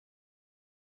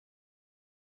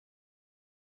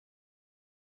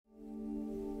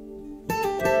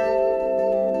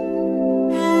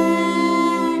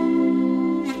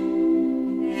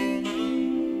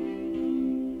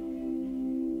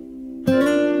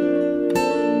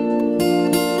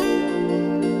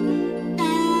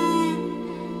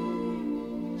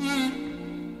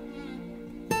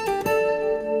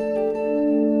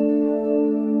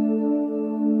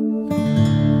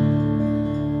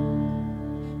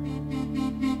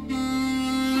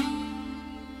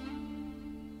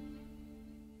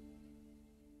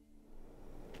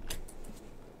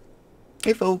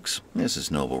Hey folks, this is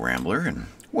Noble Rambler, and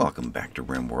welcome back to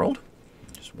RimWorld.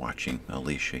 Just watching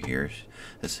Alicia here.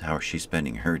 This is how she's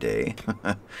spending her day.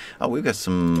 Oh, we've got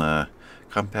some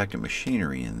compacted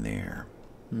machinery in there.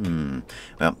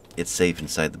 Well, it's safe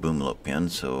inside the boomlope pen,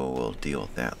 so we'll deal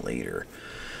with that later.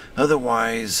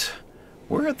 Otherwise,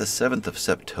 we're at the 7th of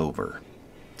September.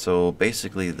 So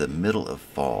basically the middle of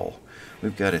fall.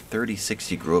 We've got a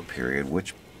 30-60 grow period,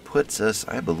 which puts us,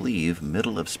 I believe,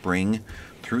 middle of spring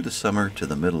through the summer to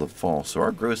the middle of fall. So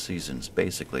our grow season's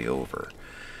basically over.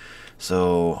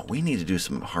 So we need to do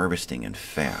some harvesting and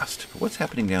fast. But what's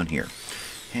happening down here?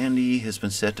 Handy has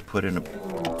been set to put in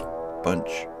a bunch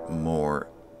more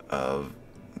of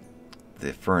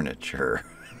the furniture.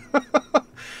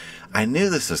 I knew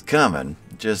this was coming,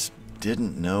 just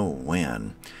didn't know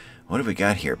when. What have we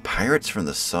got here? Pirates from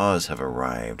the Saws have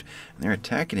arrived, and they're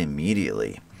attacking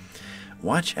immediately.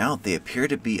 Watch out, they appear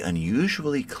to be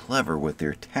unusually clever with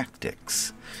their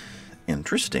tactics.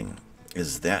 Interesting.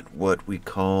 Is that what we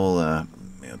call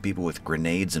people with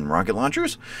grenades and rocket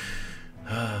launchers?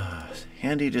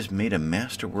 Handy just made a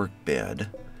masterwork bed,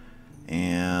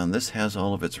 and this has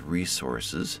all of its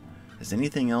resources. Is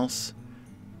anything else?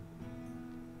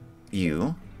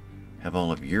 You have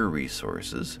all of your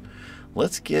resources.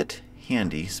 Let's get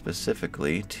Handy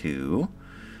specifically to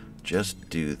just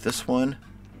do this one,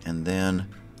 and then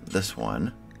this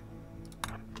one,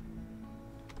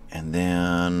 and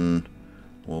then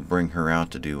we'll bring her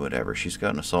out to do whatever. She's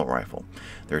got an assault rifle.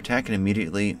 They're attacking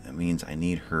immediately. That means I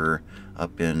need her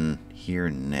up in here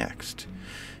next.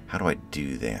 How do I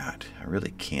do that? I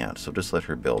really can't, so just let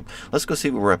her build. Let's go see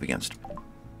what we're up against.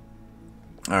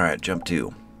 Alright, jump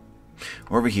 2.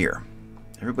 We're over here.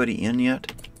 Everybody in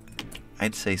yet?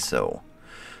 I'd say so.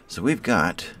 So we've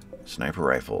got sniper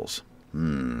rifles.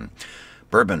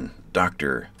 Bourbon,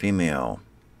 doctor, female,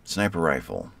 sniper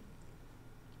rifle.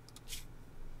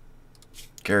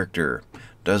 Character,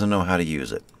 doesn't know how to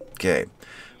use it. Okay,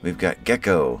 we've got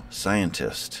gecko,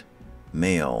 scientist,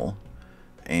 male,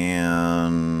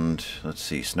 and let's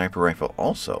see, sniper rifle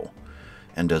also,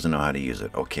 and doesn't know how to use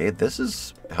it. Okay, this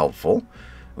is helpful.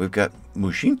 We've got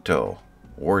Mushinto,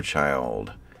 war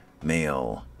child,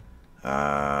 male,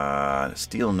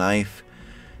 steel knife,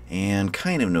 and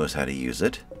kind of knows how to use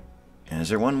it. And is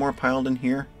there one more piled in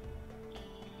here?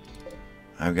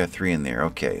 I've got 3 in there.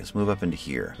 Okay, let's move up into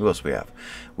here. Who else we have?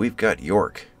 We've got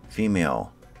York,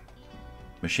 female,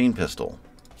 machine pistol.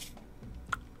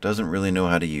 Doesn't really know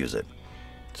how to use it.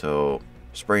 So,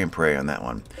 spray and pray on that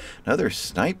one. Another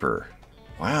sniper.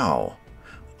 Wow.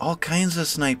 All kinds of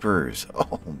snipers.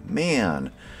 Oh,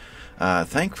 man.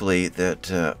 Thankfully,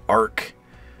 that ARC,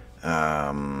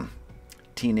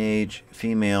 teenage,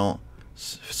 female,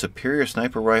 superior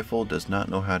sniper rifle does not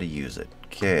know how to use it.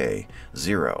 Okay,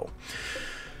 0.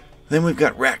 Then we've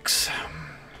got Rex,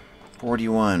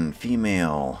 41,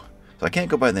 female. So I can't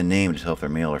go by the name to tell if they're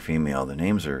male or female. The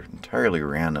names are entirely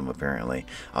random, apparently.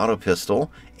 Auto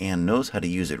pistol, and knows how to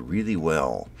use it really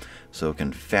well. So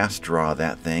can fast draw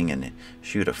that thing and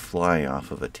shoot a fly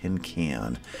off of a tin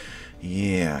can.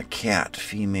 Yeah, cat,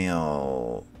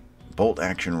 female, bolt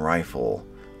action rifle.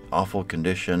 Awful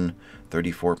condition,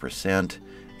 34%,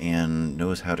 and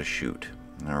knows how to shoot.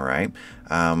 Alright,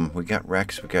 we got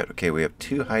Rex, we have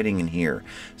 2 hiding in here.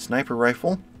 Sniper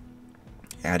rifle,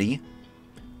 Addie,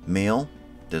 male,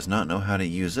 does not know how to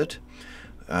use it.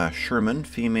 Sherman,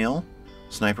 female,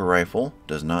 sniper rifle,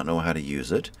 does not know how to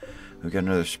use it. We've got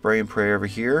another spray and pray over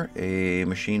here, a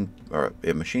machine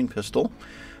pistol.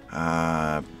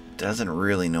 Doesn't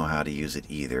really know how to use it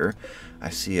either. I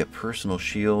see a personal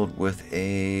shield with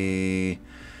a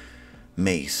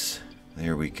mace.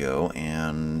 There we go,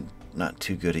 and not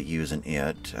too good at using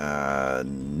it.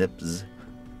 Nips,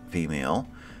 female,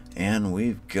 and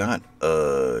we've got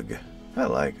Ugh. I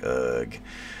like Ugh.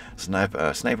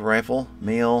 Sniper rifle,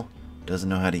 male, doesn't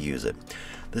know how to use it.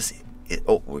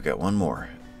 Oh, we got one more.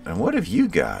 And what have you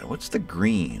got? What's the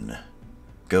green?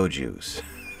 Go juice.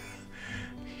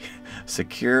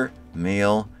 Secure,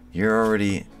 male, you're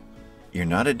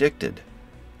not addicted.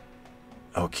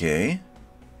 Okay,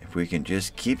 if we can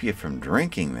just keep you from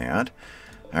drinking that.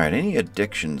 Alright, any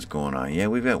addictions going on? Yeah,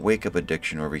 we've got wake up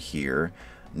addiction over here.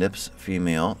 Nips,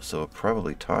 female, so we'll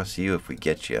probably toss you if we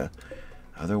get you.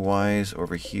 Otherwise,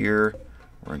 over here,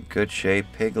 we're in good shape.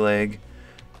 Pig leg,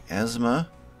 asthma,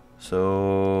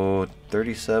 so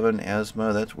 37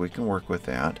 asthma, we can work with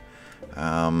that.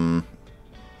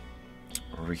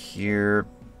 Over here,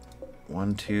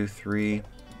 1, 2, 3.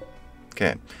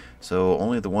 Okay, so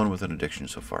only the one with an addiction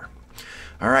so far.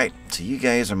 Alright, so you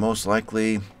guys are most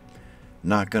likely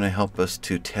not going to help us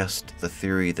to test the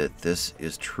theory that this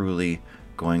is truly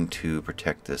going to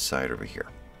protect this side over here,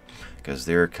 because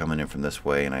they're coming in from this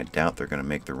way, and I doubt they're going to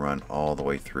make the run all the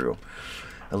way through.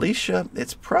 Alicia,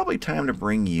 it's probably time to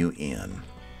bring you in.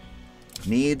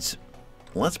 Needs,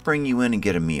 let's bring you in and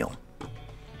get a meal.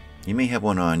 You may have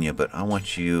one on you, but I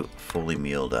want you fully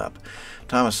mealed up.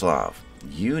 Tomislav,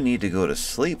 you need to go to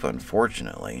sleep,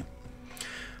 unfortunately.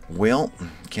 Well,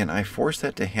 can I force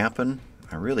that to happen?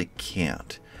 I really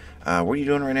can't. What are you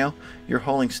doing right now? You're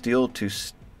hauling steel to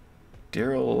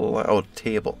sterile... Oh,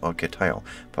 table. Okay, tile.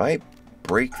 If I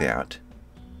break that,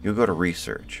 you'll go to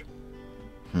research.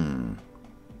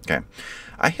 Okay.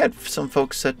 I had some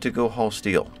folks set to go haul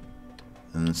steel.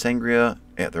 And Sangria,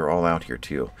 yeah, they're all out here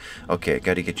too. Okay,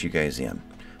 got to get you guys in.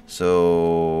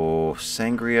 So,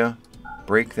 Sangria,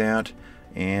 break that.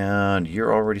 And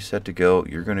you're already set to go.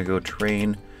 You're going to go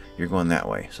train. You're going that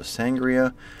way. So,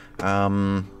 Sangria,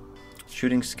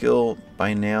 shooting skill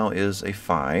by now is a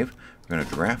 5. We're going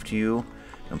to draft you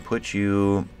and put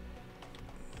you,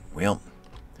 well,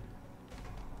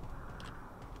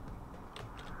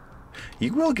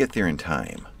 you will get there in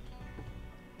time.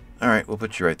 Alright, we'll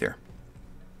put you right there.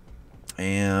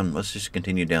 And let's just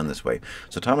continue down this way.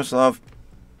 So Tomislav,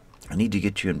 I need to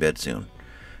get you in bed soon.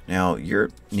 Now, your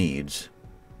needs,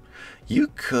 you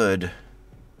could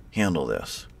handle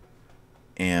this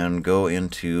and go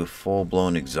into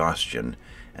full-blown exhaustion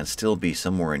and still be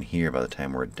somewhere in here by the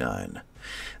time we're done.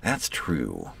 That's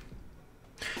true.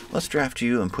 Let's draft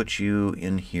you and put you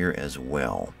in here as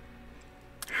well.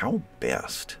 How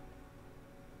best?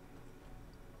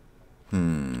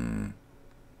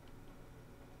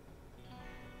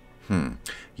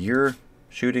 Your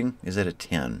shooting is at a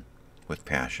 10 with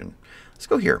passion. Let's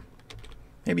go here.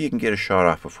 Maybe you can get a shot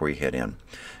off before you head in.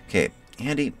 Okay,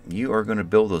 Andy, you are going to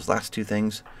build those last 2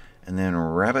 things. And then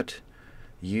Rabbit,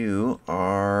 you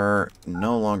are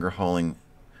no longer hauling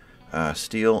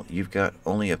steel. You've got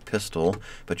only a pistol,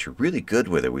 but you're really good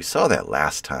with it. We saw that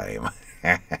last time.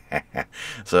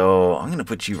 So I'm going to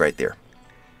put you right there.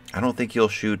 I don't think you'll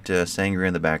shoot Sangria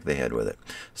in the back of the head with it.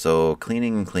 So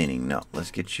cleaning and cleaning. No, let's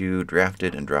get you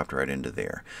drafted and dropped right into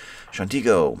there.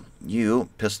 Shantigo, you,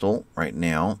 pistol right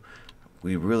now.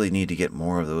 We really need to get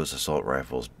more of those assault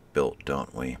rifles built,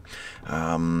 don't we?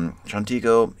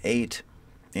 Shantigo, 8.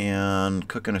 And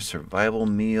cooking a survival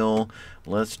meal.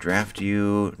 Let's draft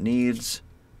you. Needs,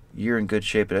 you're in good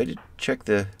shape. But I did check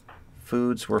the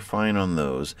foods. We're fine on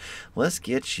those. Let's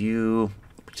get you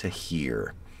to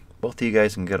here. Both of you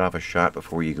guys can get off a shot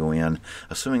before you go in,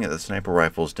 assuming that the sniper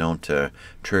rifles don't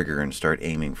trigger and start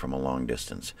aiming from a long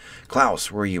distance.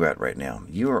 Klaus, where are you at right now?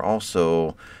 You are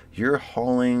also, you're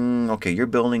hauling, okay, you're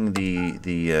building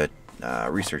the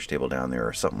research table down there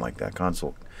or something like that,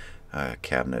 console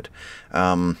cabinet.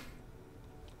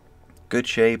 Good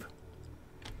shape.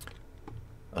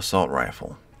 Assault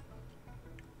rifle.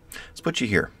 Let's put you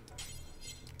here.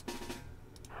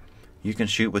 You can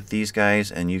shoot with these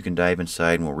guys, and you can dive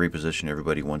inside, and we'll reposition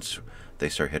everybody once they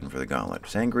start heading for the gauntlet.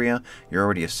 Sangria, you're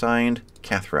already assigned.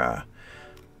 Cathra.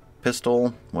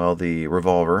 Pistol, well, the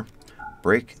revolver.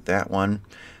 Break that one.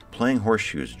 Playing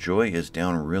horseshoes. Joy is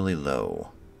down really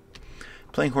low.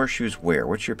 Playing horseshoes where?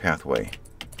 What's your pathway?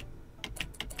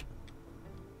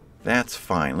 That's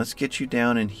fine. Let's get you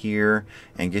down in here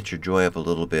and get your joy up a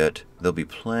little bit. There'll be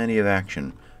plenty of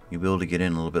action. You'll be able to get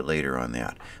in a little bit later on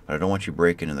that. But I don't want you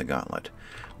breaking in the gauntlet.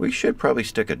 We should probably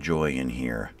stick a joy in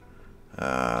here.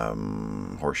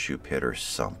 Horseshoe pit or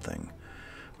something.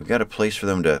 We've got a place for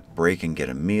them to break and get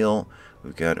a meal.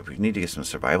 We need to get some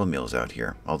survival meals out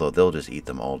here. Although they'll just eat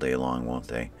them all day long, won't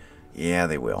they? Yeah,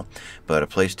 they will. But a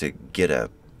place to get a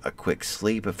quick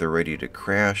sleep if they're ready to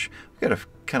crash. We've got to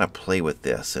kind of play with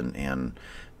this and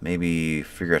maybe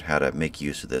figure out how to make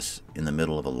use of this in the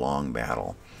middle of a long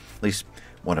battle. At least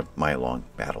one of my long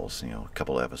battles, you know, a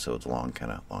couple episodes long,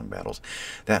 kind of long battles.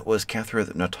 That was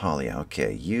Catherine Natalia.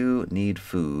 Okay, you need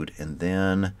food, and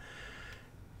then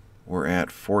we're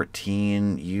at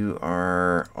 14. You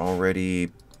are already,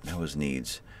 that was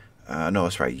needs. No,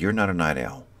 that's right, you're not a night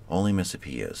owl. Only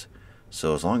Mississippi is.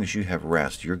 So as long as you have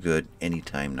rest, you're good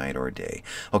anytime, night or day.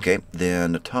 Okay,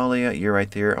 then Natalia, you're right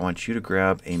there. I want you to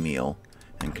grab a meal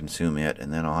and consume it,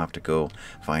 and then I'll have to go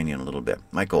find you in a little bit.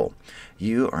 Michael,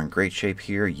 you are in great shape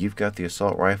here. You've got the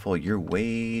assault rifle. You're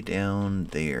way down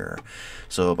there.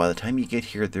 So by the time you get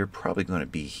here, they're probably going to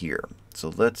be here. So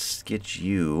let's get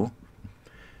you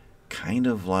kind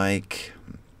of like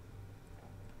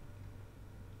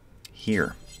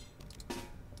here.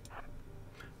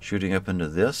 Shooting up into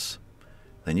this.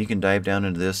 Then you can dive down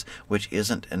into this, which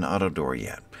isn't an auto door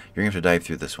yet. You're going to have to dive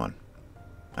through this one.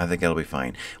 I think that'll be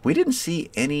fine. We didn't see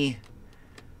any...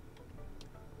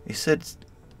 They said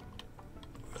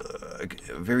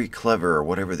very clever, or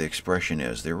whatever the expression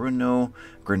is. There were no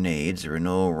grenades, there were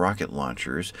no rocket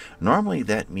launchers. Normally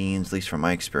that means, at least from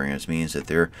my experience, means that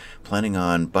they're planning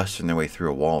on busting their way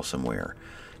through a wall somewhere.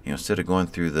 Instead of going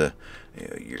through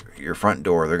your front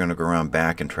door, they're going to go around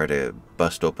back and try to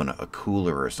bust open a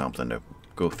cooler or something to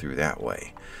go through that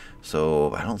way.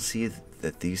 So I don't see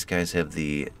that these guys have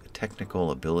the technical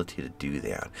ability to do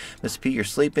that. Miss P, you're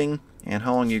sleeping, and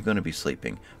how long are you going to be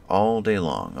sleeping? All day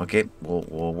long. Okay,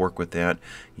 we'll work with that.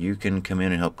 You can come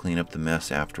in and help clean up the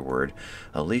mess afterward.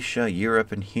 Alicia, you're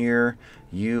up in here.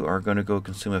 You are going to go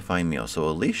consume a fine meal. So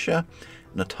Alicia,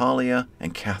 Natalia,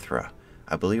 and Cathra,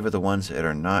 I believe, are the ones that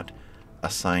are not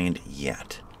assigned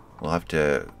yet. We'll have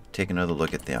to take another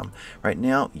look at them. Right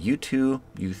now, you two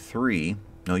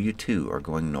are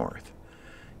going north.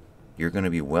 You're going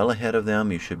to be well ahead of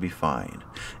them. You should be fine.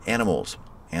 Animals.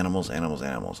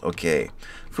 Okay.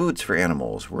 Foods for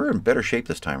animals. We're in better shape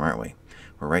this time, aren't we?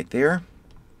 We're right there.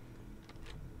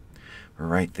 We're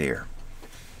right there.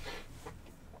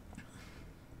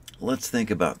 Let's think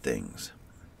about things.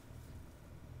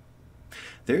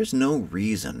 There's no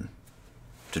reason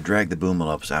to drag the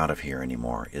Boomalops out of here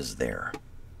anymore, is there?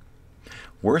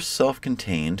 We're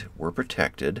self-contained. We're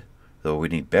protected, though we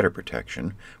need better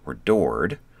protection. We're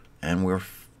doored, and we're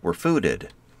fooded.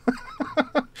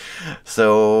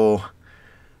 So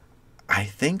I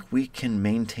think we can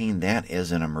maintain that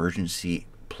as an emergency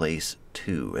place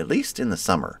too, at least in the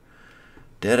summer.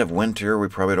 Dead of winter, we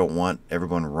probably don't want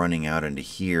everyone running out into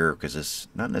here because it's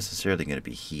not necessarily going to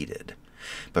be heated.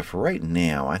 But for right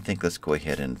now, I think let's go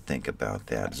ahead and think about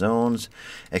that. Zones,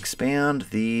 expand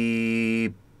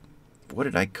the, what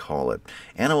did I call it?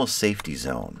 Animal safety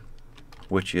zone,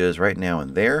 which is right now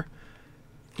in there.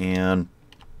 And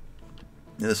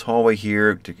this hallway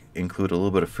here to include a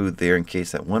little bit of food there in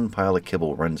case that one pile of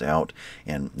kibble runs out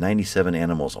and 97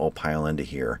 animals all pile into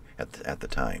here at the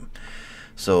time.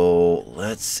 So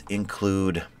let's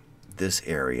include this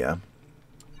area.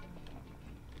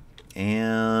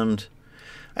 And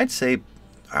I'd say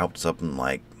out something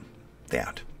like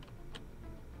that.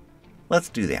 Let's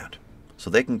do that. So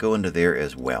they can go into there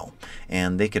as well.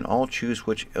 And they can all choose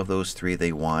which of those three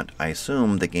they want. I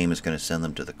assume the game is going to send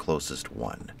them to the closest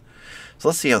one. So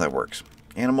let's see how that works.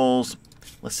 Animals,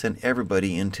 let's send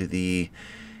everybody into the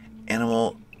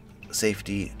animal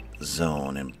safety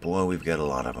zone. And boy, we've got a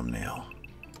lot of them now.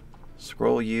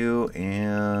 Scroll you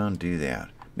and do that.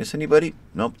 Miss anybody?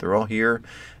 Nope, they're all here.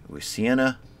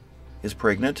 Sienna is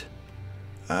pregnant.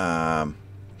 10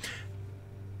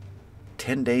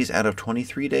 days out of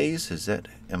 23 days.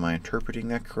 Am I interpreting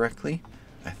that correctly?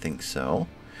 I think so.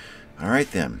 All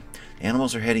right then.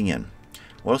 Animals are heading in.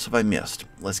 What else have I missed?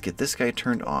 Let's get this guy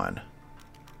turned on.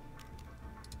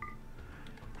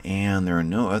 And there are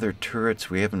no other turrets.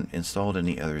 We haven't installed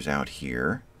any others out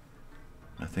here.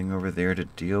 Nothing over there to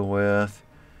deal with.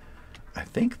 I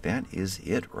think that is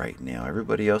it right now.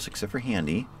 Everybody else except for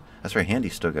Handy. That's right,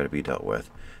 Handy's still got to be dealt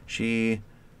with. She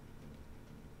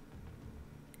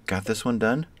got this one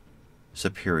done.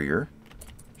 Superior.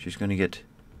 She's going to get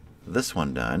this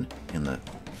one done in the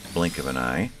blink of an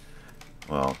eye.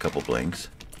 Well, a couple blinks.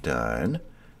 Done.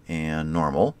 And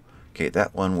normal. Okay,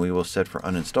 that one we will set for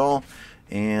uninstall.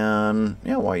 And,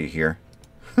 yeah, while you're here.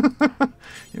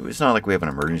 It's not like we have an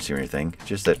emergency or anything. It's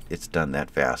just that it's done that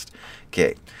fast.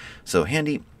 Okay, so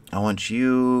Handy, I want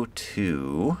you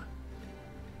to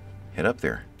head up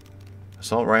there.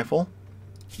 Assault rifle.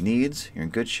 Needs. You're in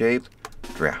good shape.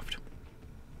 Draft.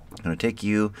 It's going to take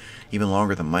you even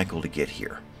longer than Michael to get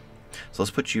here. So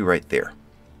let's put you right there.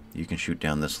 You can shoot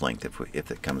down this length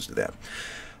if it comes to that.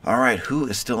 All right, who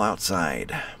is still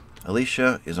outside?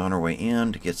 Alicia is on her way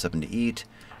in to get something to eat.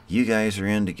 You guys are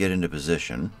in to get into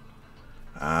position.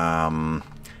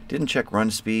 Didn't check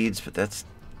run speeds, but that's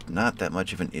not that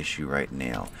much of an issue right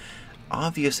now.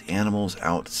 Obvious animals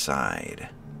outside.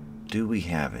 Do we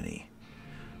have any?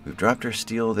 We've dropped our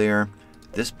steel there.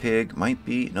 This pig might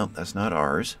be... Nope, that's not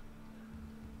ours.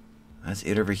 That's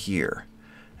it over here.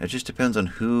 It just depends on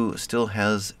who still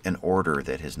has an order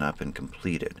that has not been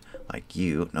completed. Like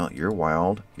you. No, you're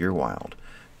wild. You're wild.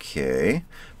 Okay.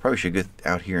 Probably should get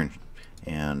out here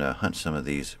and hunt some of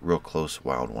these real close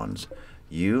wild ones.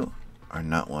 You are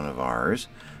not one of ours.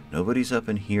 Nobody's up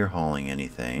in here hauling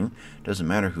anything. Doesn't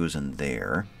matter who's in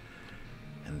there.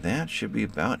 And that should be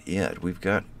about it. We've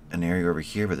got an area over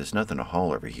here, but there's nothing to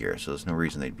haul over here, so there's no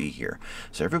reason they'd be here.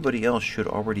 So everybody else should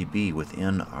already be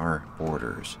within our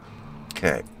borders.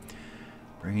 Okay.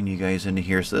 Bringing you guys into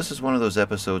here. So this is one of those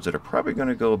episodes that are probably going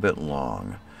to go a bit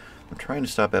long. I'm trying to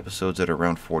stop episodes at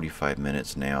around 45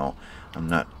 minutes now. I'm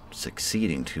not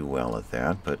succeeding too well at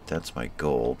that, but that's my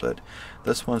goal. But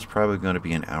this one's probably going to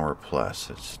be an hour plus.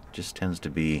 It just tends to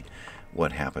be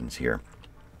what happens here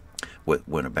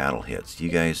when a battle hits. You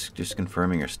guys just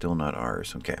confirming are still not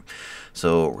ours. Okay,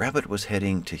 so Rabbit was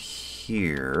heading to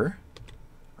here,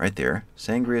 right there.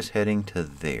 Sangria's heading to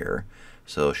there,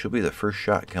 so she'll be the first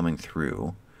shot coming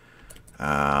through.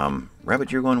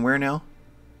 Rabbit, you're going where now?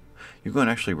 You're going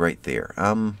actually right there.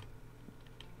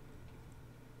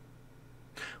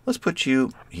 Let's put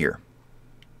you here.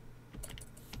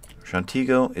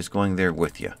 Shantigo is going there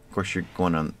with you. Of course, you're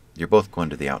both going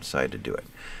to the outside to do it.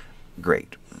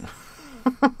 Great.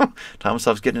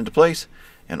 Tomislav's getting into place,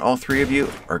 and all three of you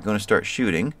are going to start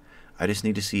shooting. I just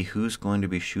need to see who's going to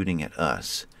be shooting at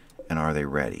us, and are they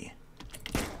ready?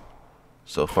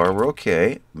 So far, we're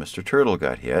okay. Mr. Turtle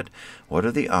got hit. What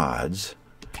are the odds?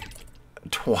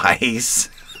 Twice.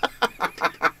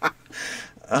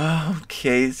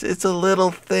 Okay, it's a little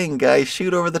thing, guys.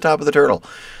 Shoot over the top of the turtle.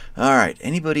 All right,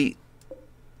 anybody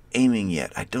aiming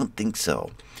yet? I don't think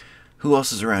so. Who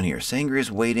else is around here?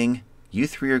 Sangria's waiting. You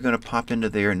three are going to pop into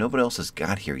there. Nobody else has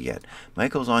got here yet.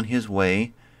 Michael's on his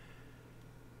way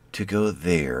to go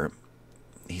there.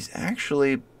 He's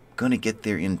actually going to get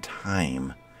there in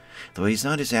time, though he's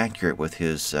not as accurate with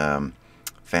his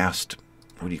fast,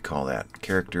 what do you call that,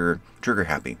 character, trigger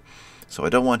happy. So I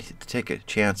don't want to take a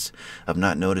chance of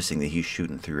not noticing that he's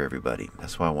shooting through everybody.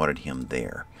 That's why I wanted him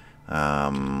there.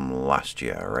 Lost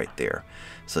you right there.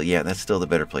 So yeah, that's still the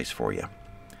better place for you.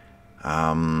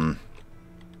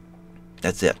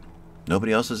 That's it.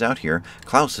 Nobody else is out here.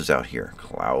 Klaus is out here.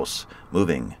 Klaus,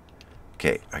 moving.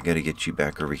 Okay, I got to get you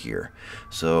back over here.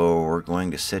 So we're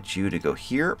going to set you to go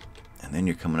here, and then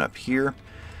you're coming up here,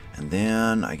 and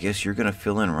then I guess you're going to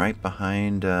fill in right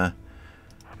behind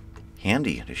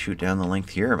Handy to shoot down the length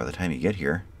here by the time you get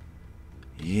here.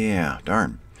 Yeah,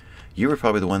 darn. You were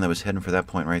probably the one that was heading for that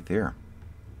point right there.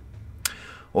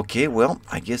 Okay, well,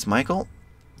 I guess, Michael,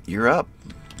 you're up.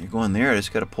 You're going there. I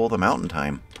just got to pull them out in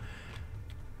time.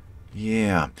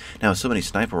 Yeah. Now, so many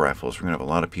sniper rifles, we're going to have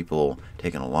a lot of people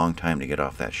taking a long time to get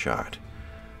off that shot.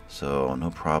 So, no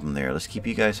problem there. Let's keep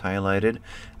you guys highlighted.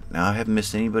 Now, I haven't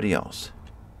missed anybody else.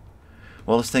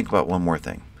 Well, let's think about one more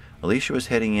thing. Alicia was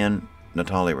heading in.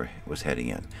 Natalia was heading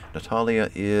in. Natalia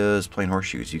is playing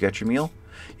horseshoes. You got your meal?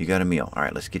 You got a meal. All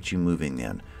right, let's get you moving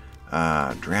then.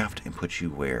 Draft and put you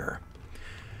where?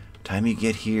 Time you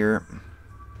get here.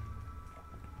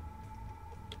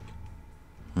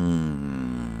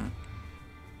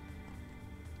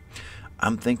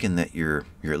 I'm thinking that you're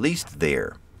at least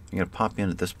there. You're going to pop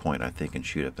in at this point, I think, and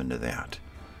shoot up into that.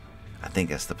 I think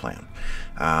that's the plan.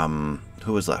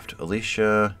 Who was left?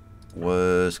 Alicia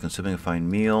was consuming a fine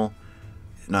meal.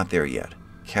 Not there yet.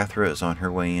 Cathra is on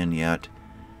her way in yet.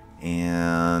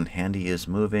 And Handy is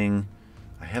moving.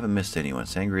 I haven't missed anyone.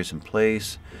 Sangria's in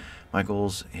place.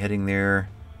 Michael's heading there.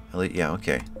 Yeah,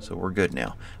 okay. So we're good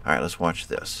now. Alright, let's watch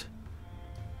this.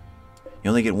 You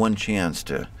only get one chance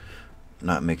to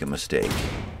not make a mistake.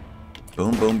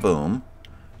 Boom, boom, boom.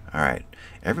 Alright.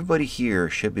 Everybody here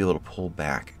should be able to pull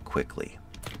back quickly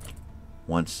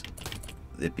once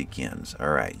it begins.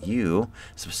 Alright, you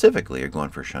specifically are going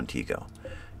for Shantigo.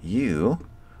 You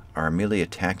are immediately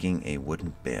attacking a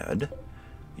wooden bed.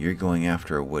 You're going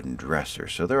after a wooden dresser.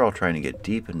 So they're all trying to get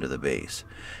deep into the base.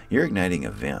 You're igniting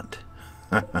a vent.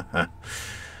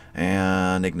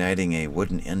 And igniting a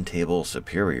wooden end table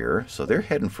superior. So they're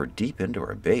heading for deep into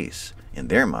our base. In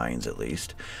their minds, at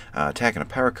least. Attacking a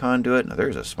power conduit. Now,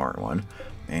 there's a smart one.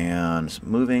 And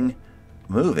moving.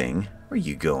 Moving? Where are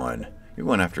you going? You're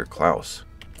going after Klaus.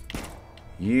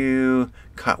 You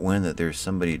caught wind that there's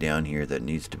somebody down here that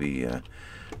needs to be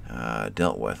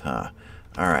dealt with, huh?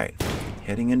 Alright.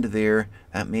 Heading into there.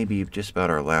 That may be just about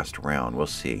our last round. We'll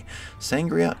see.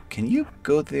 Sangria, can you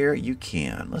go there? You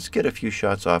can. Let's get a few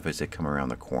shots off as they come around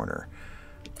the corner.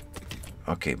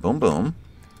 Okay, boom, boom.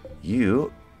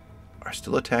 You are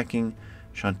still attacking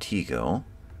Shantigo.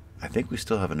 I think we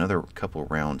still have another couple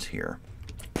rounds here.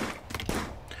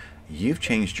 You've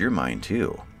changed your mind,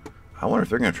 too. I wonder if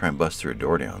they're going to try and bust through a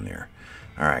door down there.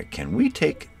 Alright, can we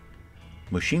take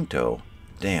Mushinto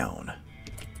down?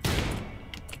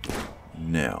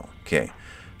 No. Okay.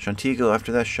 Shantigo,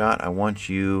 after that shot, I want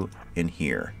you in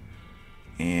here.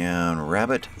 And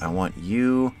Rabbit, I want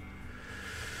you...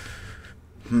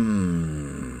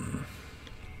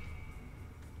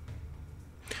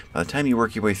 By the time you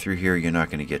work your way through here, you're not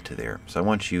going to get to there. So I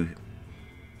want you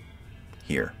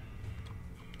here.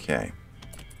 Okay.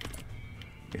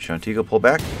 Okay, Shantigo, pull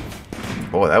back.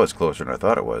 Boy, that was closer than I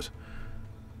thought it was.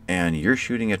 And you're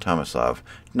shooting at Tomislav.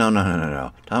 No.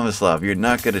 Tomislav, you're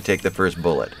not going to take the first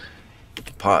bullet.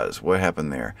 Pause. What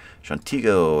happened there?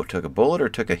 Shantigo took a bullet or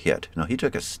took a hit? No, he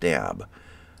took a stab.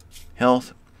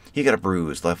 Health. He got a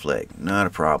bruise. Left leg. Not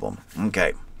a problem.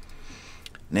 Okay.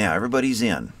 Now, everybody's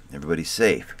in. Everybody's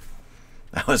safe.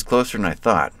 That was closer than I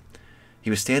thought. He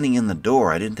was standing in the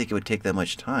door. I didn't think it would take that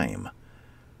much time.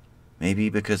 Maybe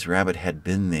because Rabbit had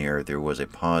been there, there was a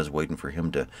pause waiting for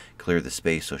him to clear the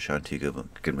space so Shantigo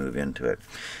could move into it.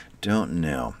 Don't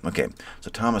know. Okay,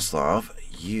 so Tomislav,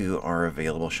 you are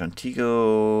available.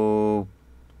 Shantigo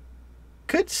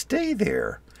could stay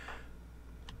there.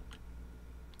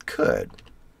 Could.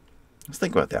 Let's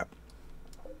think about that.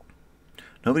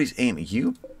 Nobody's aiming.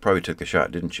 You probably took the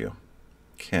shot, didn't you?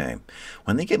 Okay.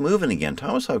 When they get moving again,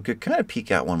 Tomislav could kind of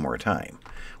peek out one more time.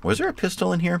 Was there a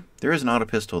pistol in here? There is not a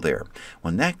pistol there.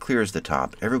 When that clears the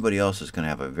top, everybody else is going to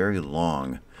have a very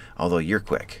long... Although you're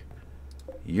quick.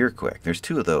 You're quick. There's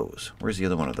two of those. Where's the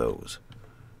other one of those?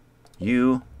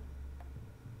 You...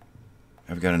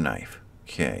 I've got a knife.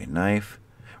 Okay, knife.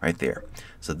 Right there.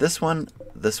 So this one,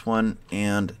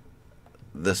 and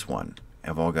this one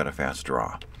have all got a fast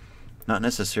draw. Not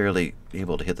necessarily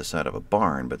able to hit the side of a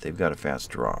barn, but they've got a fast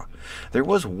draw. There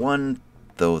was one,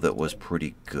 though, that was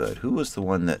pretty good. Who was the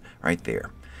one that... Right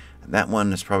there. That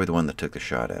one is probably the one that took the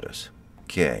shot at us.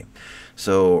 Okay.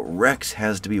 So Rex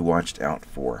has to be watched out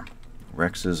for.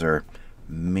 Rex is our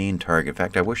main target. In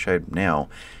fact, I wish I now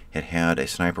had a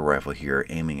sniper rifle here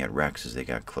aiming at Rex as they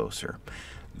got closer.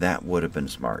 That would have been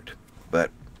smart,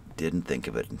 but didn't think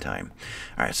of it in time.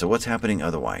 Alright, so what's happening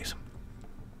otherwise?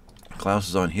 Klaus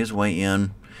is on his way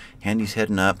in. Handy's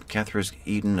heading up. Catherine's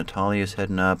eating. Natalia's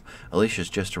heading up. Alicia's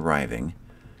just arriving.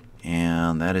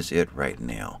 And that is it right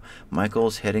now.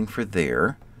 Michael's heading for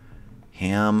there.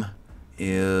 Ham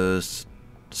is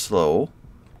slow.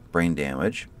 Brain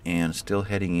damage. And still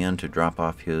heading in to drop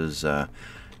off his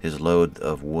load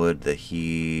of wood that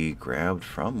he grabbed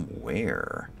from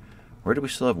where? Where do we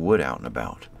still have wood out and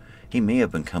about? He may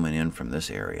have been coming in from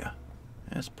this area.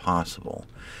 That's possible.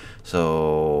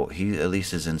 So he at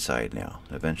least is inside now.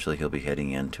 Eventually he'll be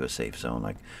heading into a safe zone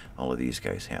like all of these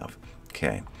guys have.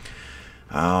 Okay.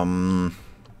 So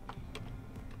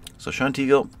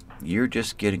Shantigo, you're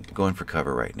just going for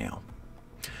cover right now.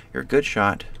 You're a good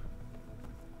shot.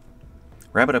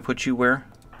 Rabbit, I put you where?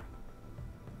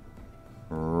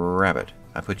 Rabbit,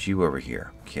 I put you over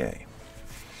here. Okay.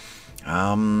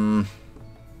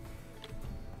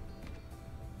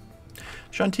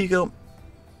 Shantigo,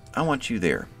 I want you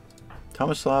there.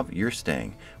 Tomislav, you're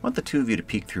staying. I want the two of you to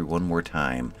peek through one more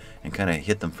time and kind of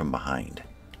hit them from behind.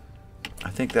 I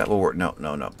think that will work. No.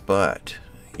 But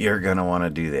you're going to want to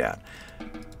do that.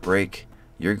 Break.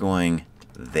 You're going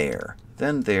there.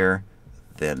 Then there.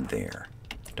 Then there.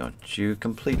 Don't you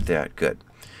complete that. Good.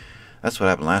 That's what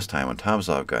happened last time when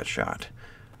Tomislav got shot.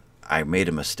 I made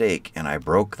a mistake and I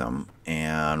broke them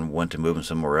and went to move them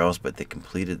somewhere else, but they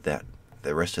completed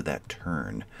the rest of that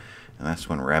turn. And that's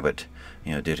when Rabbit,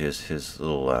 did his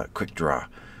little quick draw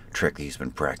trick he's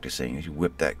been practicing. He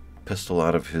whipped that pistol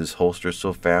out of his holster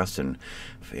so fast and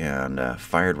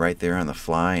fired right there on the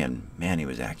fly, and man, he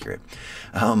was accurate.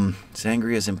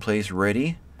 Sangria's in place,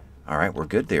 ready. All right, we're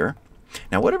good there.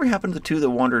 Now, whatever happened to the two that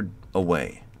wandered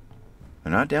away?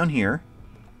 They're not down here.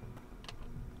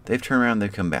 They've turned around,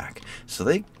 they've come back. So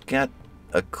they got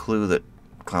a clue that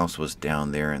Klaus was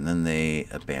down there, and then they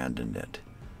abandoned it.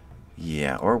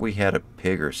 Yeah, or we had a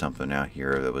pig or something out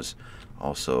here that was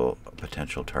also a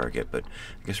potential target, but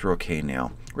I guess we're okay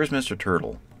now. Where's Mr.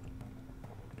 Turtle?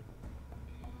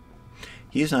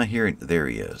 He's not here. There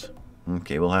he is.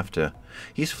 Okay, we'll have to...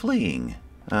 He's fleeing.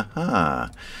 Aha.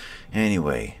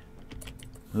 Anyway,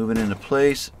 moving into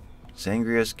place.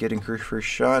 Sangria's getting her first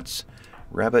shots.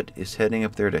 Rabbit is heading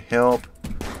up there to help.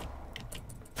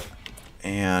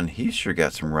 And he's sure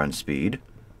got some run speed.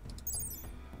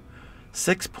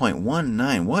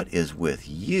 6.19. What is with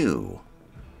you?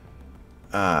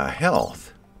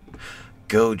 Health.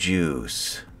 Go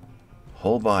juice.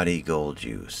 Whole body gold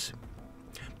juice.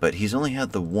 But he's only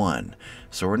had the one.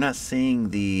 So we're not seeing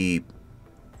the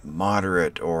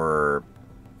moderate or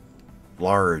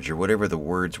large or whatever the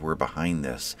words were behind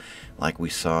this, like we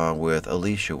saw with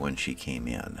Alicia when she came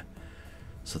in.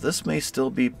 So this may still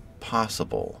be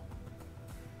possible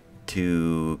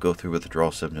to go through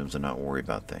withdrawal symptoms and not worry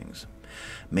about things.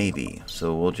 Maybe.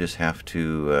 So we'll just have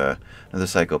to... another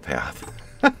psychopath.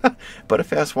 But a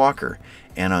fast walker.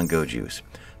 And on go juice.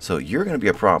 So you're going to be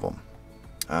a problem.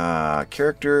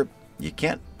 Character, you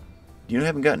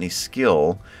haven't got any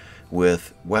skill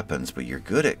with weapons, but you're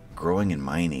good at growing and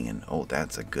mining, and oh,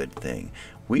 that's a good thing.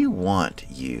 We want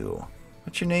you.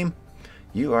 What's your name?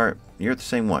 You're the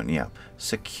same one, yeah.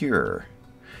 Secure.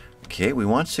 Okay, we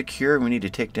want secure. We need to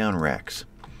take down Rex.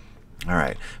 All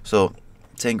right. So,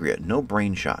 Sangria, no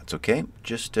brain shots, okay?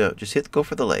 Just go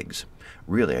for the legs.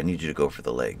 Really, I need you to go for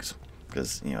the legs.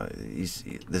 Because, you know,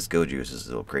 this Go Juice is a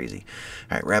little crazy.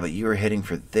 All right, Rabbit, you are heading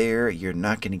for there. You're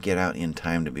not going to get out in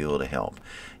time to be able to help.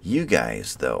 You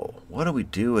guys, though, what do we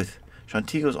do with...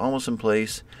 Shantigo's almost in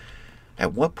place.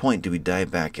 At what point do we dive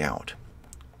back out?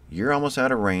 You're almost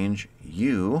out of range.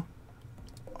 You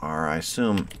are, I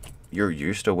assume...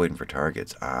 You're still waiting for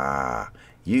targets. Ah,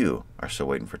 you are still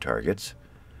waiting for targets.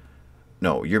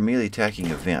 No, you're melee attacking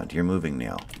event. You're moving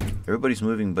now. Everybody's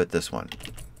moving but this one.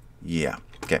 Yeah.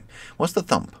 Okay. What's the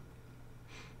thump?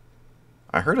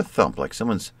 I heard a thump, like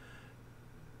someone's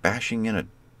bashing in a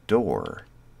door.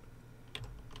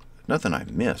 Nothing I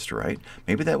missed, right?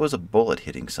 Maybe that was a bullet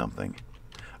hitting something.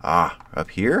 Ah,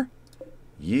 up here?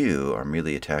 You are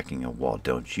melee attacking a wall.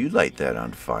 Don't you light that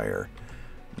on fire.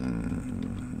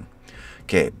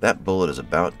 Okay, that bullet is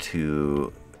about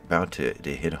to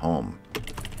hit home.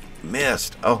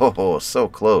 Missed. Oh, so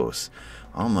close.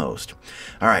 Almost.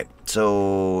 Alright,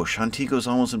 so Shantigo's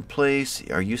almost in place.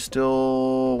 Are you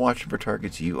still watching for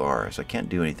targets? You are, so I can't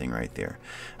do anything right there.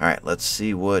 Alright, let's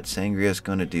see what Sangria's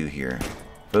going to do here.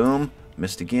 Boom.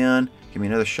 Missed again. Give me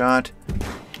another shot.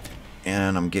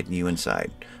 And I'm getting you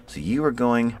inside. So you are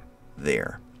going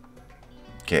there.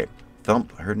 Okay,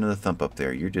 thump. I heard another thump up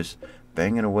there. You're just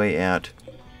banging away at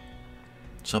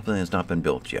something that's not been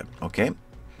built yet. Okay,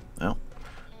 well,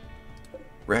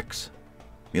 Rex,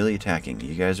 melee attacking.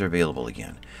 You guys are available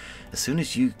again. As soon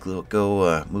as you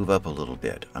go move up a little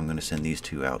bit, I'm going to send these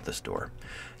two out this door.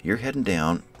 You're heading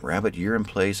down. Rabbit, you're in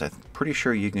place. I'm pretty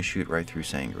sure you can shoot right through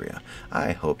Sangria.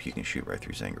 I hope you can shoot right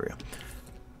through Sangria.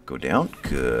 Go down.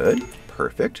 Good.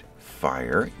 Perfect.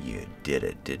 Fire. You did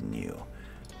it, didn't you?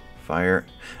 Fire.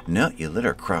 No, you lit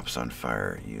our crops on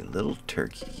fire, you little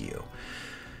turkey, you.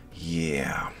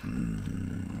 Yeah.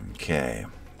 Okay.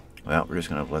 Well, we're just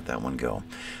going to let that one go.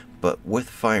 But with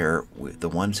fire, the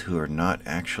ones who are not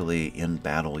actually in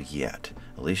battle yet,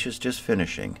 Alicia's just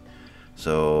finishing,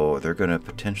 so they're going to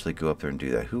potentially go up there and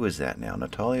do that. Who is that now?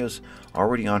 Natalia's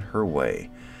already on her way.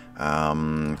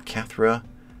 Cathra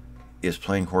is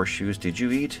playing horseshoes. Did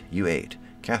you eat? You ate.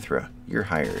 Cathra, you're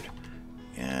hired.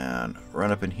 And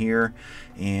run up in here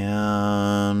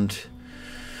and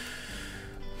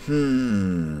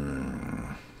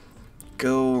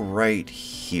go right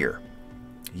here.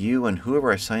 You and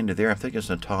whoever I assigned to there, I think it's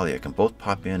Natalia, can both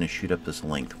pop in and shoot up this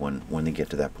length when they get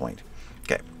to that point.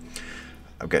 Okay.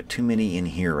 I've got too many in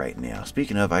here right now.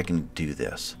 Speaking of, I can do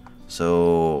this.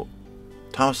 So,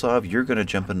 Tomislav, you're going to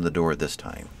jump into the door this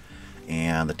time.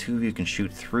 And the two of you can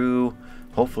shoot through.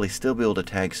 Hopefully still be able to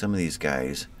tag some of these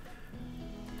guys.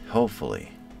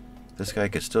 Hopefully. This guy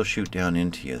could still shoot down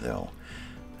into you, though.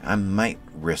 I might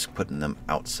risk putting them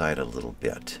outside a little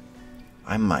bit.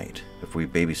 I might, if we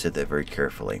babysit that very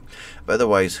carefully. But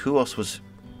otherwise, who else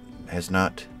has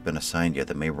not been assigned yet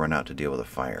that may run out to deal with a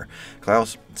fire?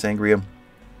 Klaus, Sangria,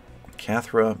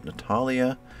 Cathra,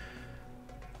 Natalia.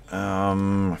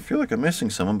 I feel like I'm missing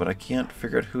someone, but I can't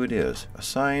figure out who it is.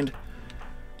 Assigned.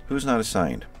 Who's not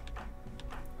assigned?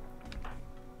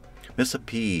 Miss a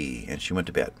P, and she went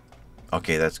to bed.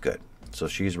 Okay, that's good. So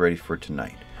she's ready for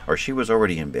tonight. Or she was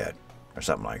already in bed, or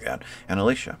something like that. And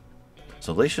Alicia.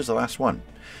 So Alicia's the last one.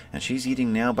 And she's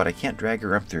eating now, but I can't drag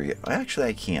her up there yet. Actually,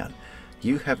 I can.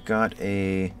 You have got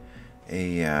a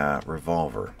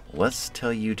revolver. Let's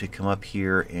tell you to come up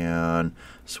here and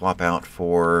swap out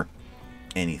for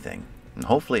anything. And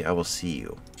hopefully I will see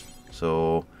you.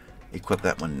 So equip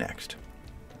that one next.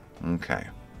 Okay.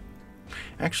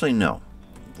 Actually, no.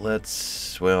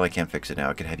 Well, I can't fix it now.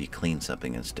 I could have you clean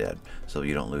something instead, so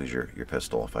you don't lose your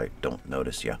pistol if I don't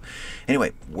notice you.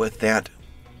 Anyway, with that,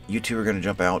 you two are going to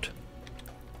jump out.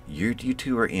 You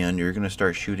two are in. You're going to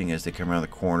start shooting as they come around the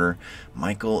corner.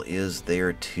 Michael is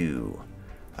there too.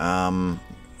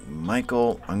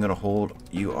 Michael, I'm going to hold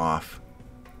you off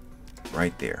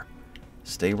right there.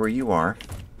 Stay where you are.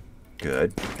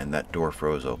 Good. And that door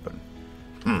froze open.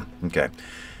 Okay.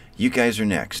 You guys are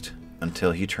next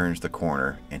until he turns the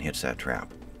corner and hits that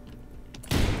trap.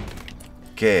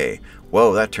 Okay.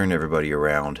 Whoa, that turned everybody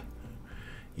around.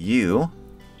 You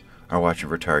are watching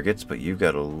for targets, but you've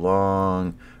got a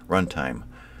long run time.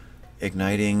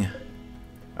 Igniting,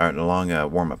 or a long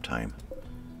warm-up time.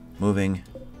 Moving,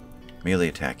 melee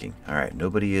attacking. Alright,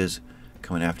 nobody is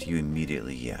coming after you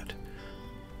immediately yet.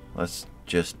 Let's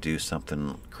just do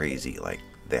something crazy like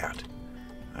that.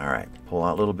 Alright, pull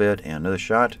out a little bit and another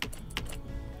shot.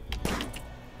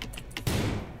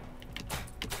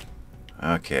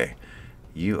 Okay,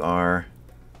 you are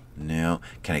now...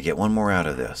 Can I get one more out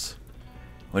of this?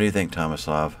 What do you think,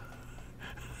 Tomislav?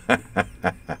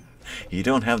 You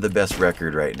don't have the best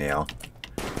record right now.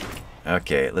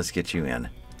 Okay, let's get you in.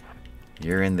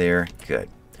 You're in there. Good.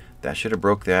 That should have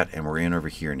broke that, and we're in over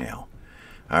here now.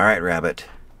 All right, Rabbit.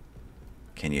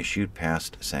 Can you shoot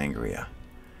past Sangria?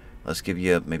 Let's give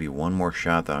you maybe one more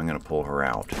shot, then I'm going to pull her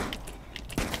out.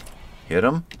 Hit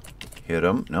him. Hit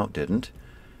him. No, didn't.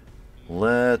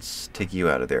 Let's take you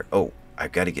out of there. Oh,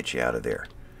 I've got to get you out of there.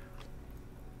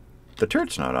 The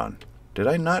turret's not on. Did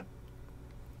I not?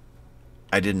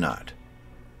 I did not.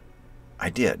 I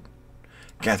did.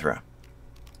 Cathra.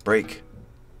 Break.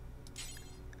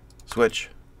 Switch.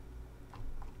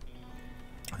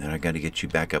 And then I got to get you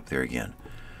back up there again.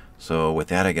 So with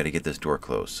that, I got to get this door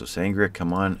closed. So Sangria,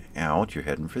 come on out. You're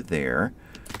heading for there.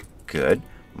 Good.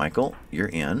 Michael, you're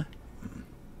in.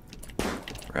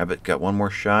 Rabbit got one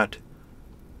more shot.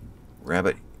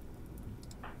 Rabbit.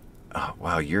 Oh,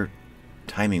 wow, your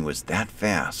timing was that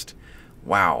fast.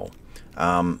 Wow.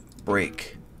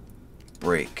 Break.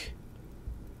 Break.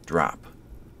 Drop.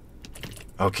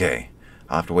 Okay.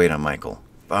 I'll have to wait on Michael.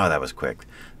 Oh, that was quick.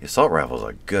 The assault rifle's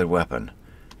a good weapon.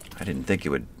 I didn't think it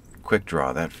would quick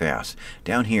draw that fast.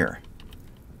 Down here.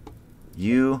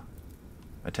 You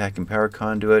attacking power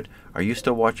conduit. Are you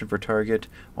still watching for target?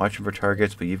 Watching for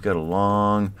targets, but you've got a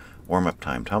long warm-up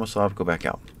time. Tomasov, go back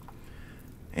out.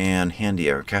 And Handy,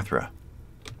 or Cathra.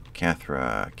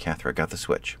 Cathra got the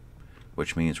switch,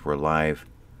 which means we're live.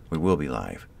 We will be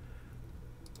live.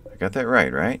 I got that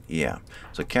right? Yeah.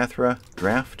 So Cathra,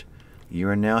 draft. You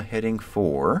are now heading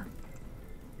for...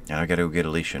 And I got to go get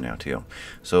Alicia now, too.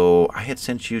 So I had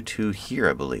sent you to here,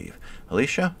 I believe.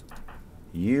 Alicia,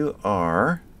 you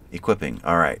are equipping.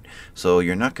 All right. So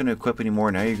you're not going to equip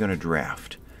anymore. Now you're going to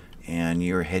draft. And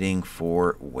you're heading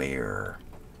for where?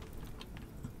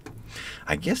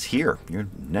 I guess here. You're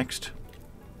next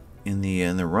in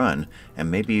the run.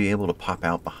 And maybe able to pop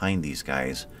out behind these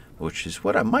guys, which is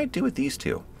what I might do with these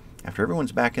two. After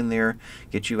everyone's back in there,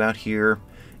 get you out here.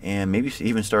 And maybe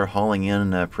even start hauling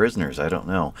in prisoners. I don't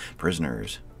know.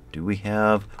 Prisoners. Do we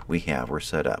have? We have. We're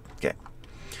set up. Okay.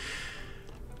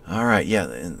 All right.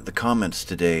 Yeah. In the comments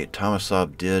today,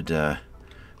 Tomasov did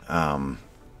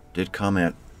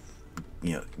comment.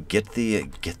 You know, get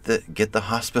the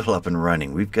hospital up and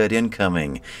running. We've got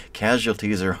incoming.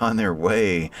 Casualties are on their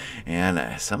way,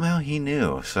 and somehow he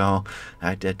knew. So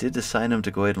I did assign him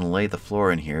to go ahead and lay the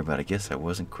floor in here, but I guess I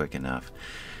wasn't quick enough.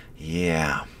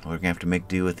 Yeah, we're going to have to make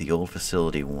do with the old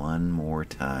facility one more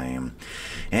time.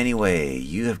 Anyway,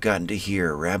 you have gotten to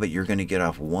here. Rabbit, you're going to get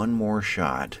off one more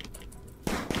shot.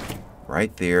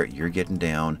 Right there, you're getting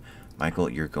down. Michael,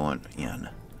 you're going in.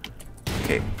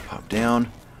 Okay, pop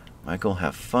down. Michael,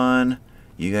 have fun.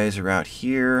 You guys are out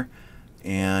here,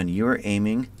 and you're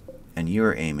aiming, and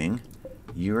you're aiming.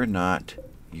 You're not.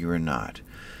 You're not.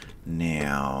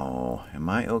 Now, am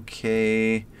I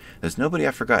okay? There's nobody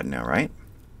I've forgotten now, right?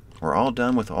 We're all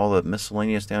done with all the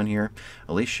miscellaneous down here.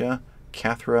 Alicia,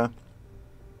 Cathra,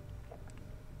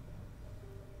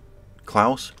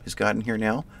 Klaus has gotten here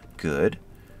now. Good.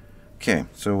 Okay,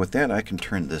 so with that, I can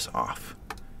turn this off.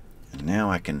 And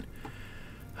now I can...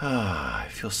 I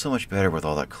feel so much better with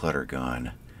all that clutter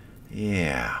gone.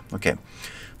 Yeah. Okay,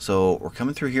 so we're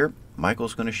coming through here.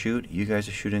 Michael's going to shoot. You guys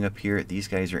are shooting up here. These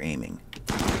guys are aiming.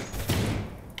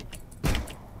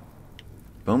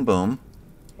 Boom, boom.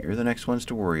 You're the next ones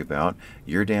to worry about.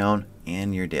 You're down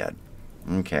and you're dead.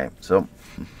 Okay, so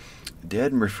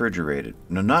dead and refrigerated.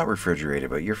 No, not refrigerated,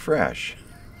 but you're fresh.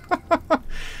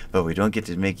 But we don't get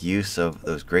to make use of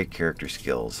those great character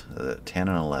skills. 10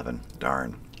 and 11.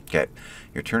 Darn. Okay,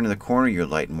 you're turning the corner. You're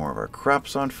lighting more of our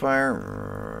crops on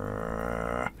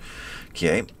fire.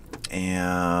 Okay,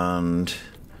 and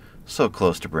so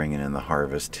close to bringing in the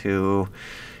harvest too.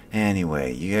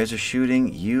 Anyway, you guys are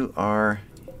shooting. You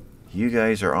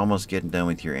guys are almost getting done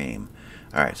with your aim.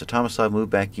 All right, so Tomasov, move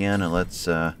back in and let's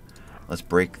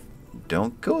break.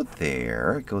 Don't go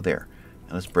there. Go there,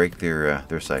 and let's break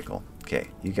their cycle. Okay,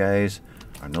 you guys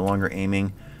are no longer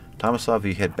aiming. Tomasov,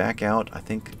 you head back out. I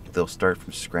think they'll start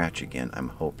from scratch again. I'm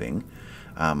hoping.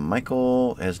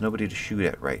 Michael has nobody to shoot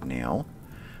at right now.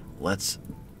 Let's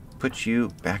put you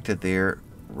back to there.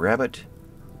 Rabbit.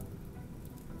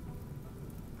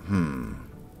 I'm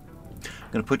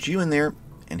gonna put you in there.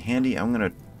 And Handy, I'm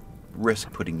going to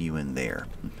risk putting you in there.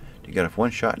 You got off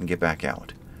one shot and get back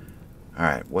out.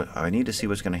 Alright, I need to see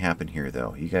what's going to happen here,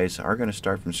 though. You guys are going to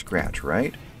start from scratch,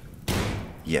 right?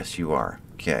 Yes, you are.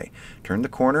 Okay. Turn the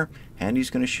corner. Handy's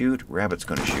going to shoot. Rabbit's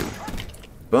going to shoot.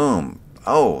 Boom.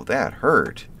 Oh, that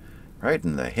hurt. Right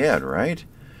in the head, right?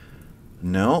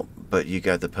 No, but you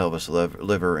got the pelvis,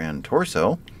 liver, and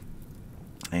torso.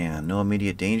 And no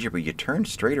immediate danger, but you turned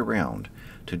straight around.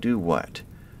 To do what?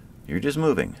 You're just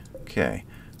moving. Okay.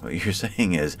 What you're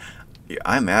saying is,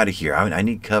 I'm out of here. I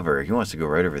need cover. He wants to go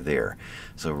right over there.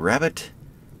 So, Rabbit,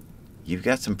 you've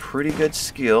got some pretty good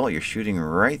skill. You're shooting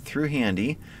right through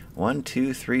Handy. 1,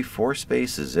 2, 3, 4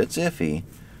 spaces. It's iffy.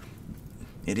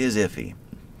 It is iffy.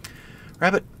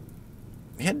 Rabbit,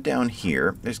 head down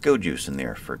here. There's go juice in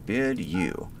there. Forbid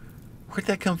you. Where'd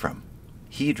that come from?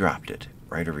 He dropped it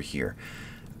right over here.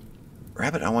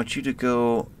 Rabbit, I want you to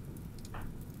go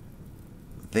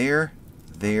there,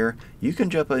 there. You can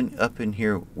jump up in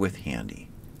here with Handy.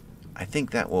 I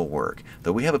think that will work.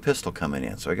 Though we have a pistol coming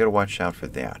in, so I got to watch out for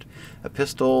that. A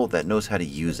pistol that knows how to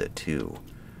use it too.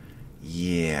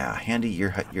 Yeah, Handy,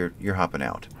 you're hopping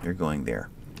out. You're going there.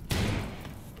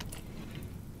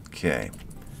 Okay.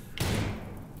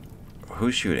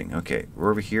 Who's shooting? Okay,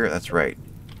 we're over here. That's right.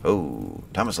 Oh,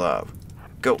 Tomislav.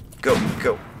 Go, go,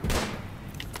 go.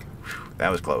 Whew,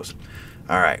 that was close.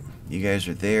 All right, you guys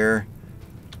are there.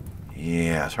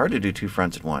 Yeah, it's hard to do 2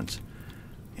 fronts at once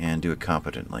and do it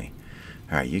competently.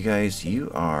 All right, you guys, you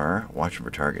are watching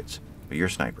for targets, but you're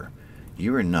a sniper.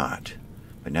 You are not,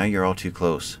 but now you're all too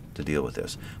close to deal with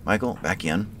this. Michael, back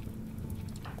in.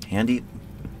 Handy,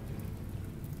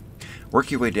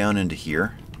 work your way down into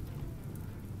here.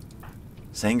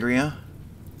 Sangria?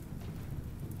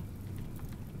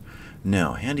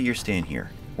 No, Handy, you're staying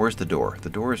here. Where's the door? The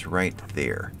door is right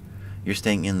there. You're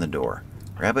staying in the door.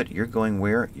 Rabbit, you're going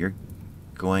where? You're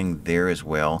going there as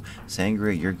well.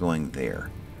 Sangria, you're going there.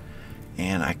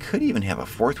 And I could even have a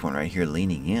 4th one right here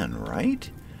leaning in, right?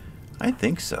 I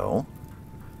think so.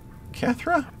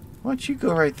 Cathra? Why don't you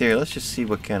go right there? Let's just see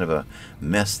what kind of a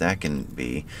mess that can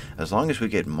be. As long as we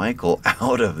get Michael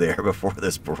out of there before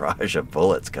this barrage of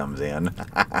bullets comes in.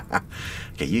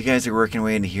 Okay, you guys are working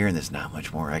way into here, and there's not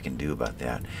much more I can do about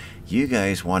that. You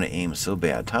guys want to aim so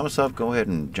bad. Tomislav, go ahead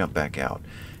and jump back out.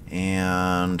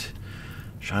 And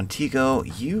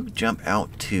Shantigo, you jump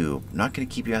out too. Not going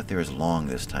to keep you out there as long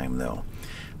this time, though.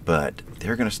 But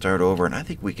they're going to start over, and I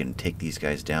think we can take these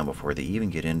guys down before they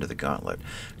even get into the gauntlet.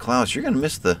 Klaus, you're going to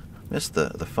miss the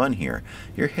fun here.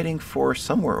 You're heading for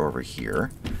somewhere over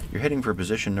here. You're heading for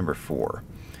position number 4.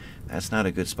 That's not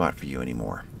a good spot for you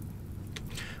anymore.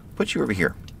 Put you over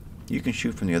here. You can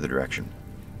shoot from the other direction.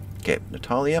 Okay,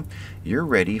 Natalia, you're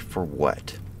ready for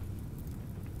what?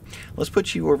 Let's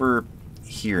put you over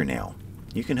here now.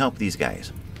 You can help these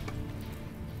guys.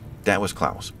 That was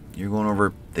Klaus. You're going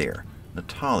over there.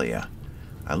 Natalia,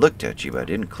 I looked at you, but I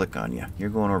didn't click on you. You're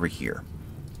going over here.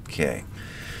 Okay.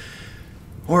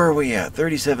 Where are we at?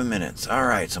 37 minutes. All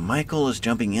right, so Michael is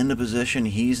jumping into position.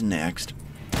 He's next.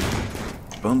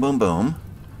 Boom, boom, boom.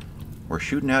 We're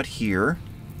shooting out here.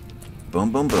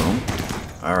 Boom, boom, boom.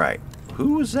 All right.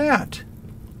 Who was that?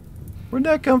 Where'd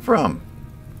that come from?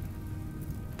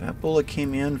 That bullet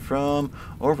came in from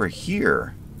over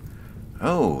here.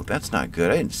 Oh, that's not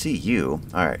good. I didn't see you.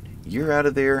 All right. You're out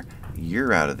of there.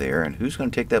 You're out of there. And who's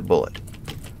going to take that bullet?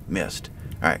 Missed.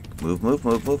 All right. Move, move,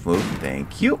 move, move, move.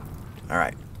 Thank you. All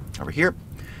right. Over here.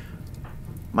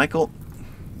 Michael,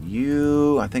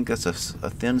 you, I think that's a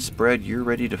thin spread. You're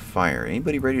ready to fire.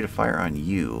 Anybody ready to fire on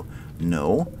you?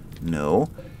 No. No.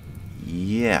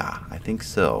 Yeah, I think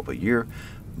so. But you're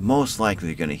most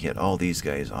likely going to hit all these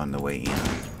guys on the way in.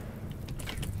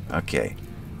 Okay.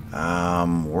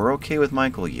 We're okay with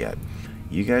Michael yet.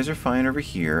 You guys are fine over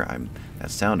here.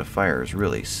 That sound of fire is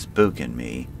really spooking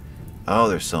me. Oh,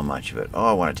 there's so much of it. Oh,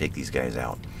 I want to take these guys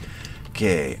out.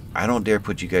 Okay, I don't dare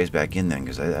put you guys back in then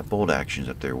because that bolt action's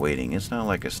up there waiting. It's not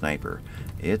like a sniper.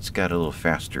 It's got a little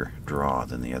faster draw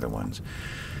than the other ones.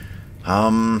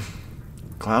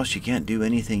 Klaus, you can't do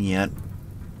anything yet.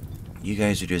 You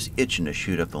guys are just itching to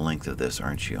shoot up the length of this,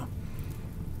 aren't you?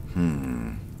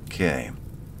 Okay.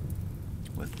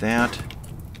 With that...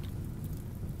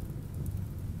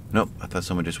 Nope, I thought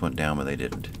someone just went down, but they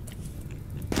didn't.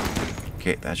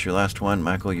 Okay, that's your last one.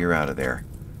 Michael, you're out of there.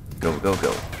 Go, go,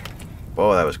 go.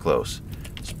 Oh, that was close.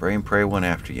 Spray and pray one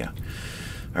after you.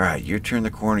 Alright, you turn the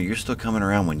corner. You're still coming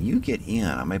around. When you get in,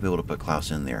 I might be able to put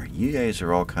Klaus in there. You guys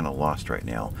are all kind of lost right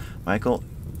now. Michael,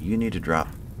 you need to drop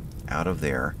out of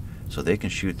there so they can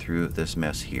shoot through this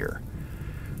mess here.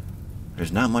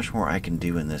 There's not much more I can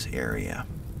do in this area.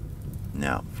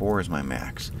 Now, 4 is my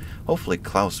max. Hopefully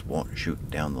Klaus won't shoot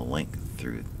down the length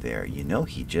through there. You know,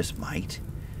 he just might.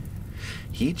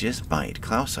 He just might.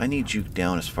 Klaus, I need you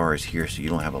down as far as here so you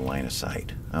don't have a line of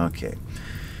sight. Okay.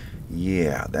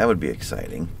 Yeah, that would be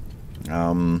exciting.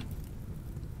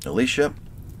 Alicia,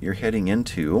 you're heading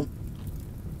into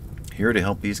here to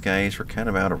help these guys. We're kind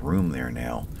of out of room there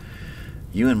now.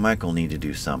 You and Michael need to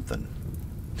do something.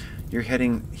 You're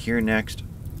heading here next.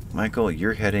 Michael,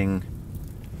 you're heading...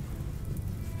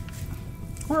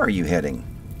 Where are you heading?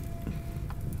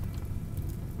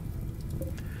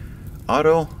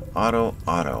 Auto, auto,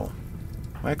 auto.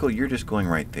 Michael, you're just going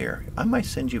right there. I might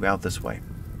send you out this way.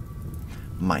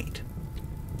 Might.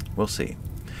 We'll see.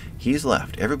 He's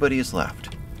left. Everybody is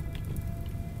left.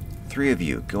 3 of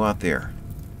you, go out there.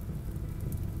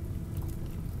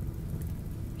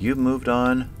 You've moved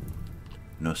on.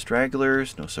 No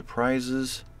stragglers, no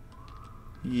surprises.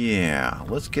 Yeah,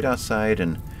 let's get outside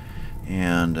and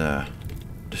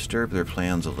disturb their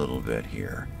plans a little bit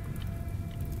here.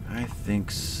 I think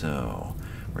so.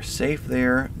 We're safe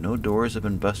there. No doors have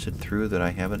been busted through that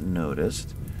I haven't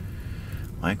noticed.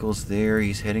 Michael's there.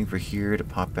 He's heading for here to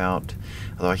pop out.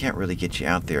 Although I can't really get you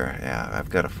out there. I've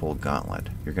got a full gauntlet.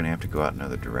 You're going to have to go out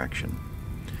another direction.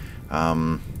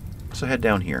 So head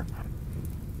down here.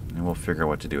 And we'll figure out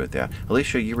what to do with that.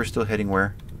 Alicia, you were still heading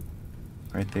where?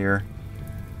 Right there.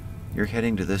 You're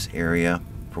heading to this area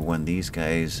for when these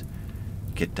guys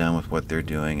get done with what they're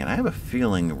doing. And I have a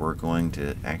feeling that we're going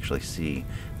to actually see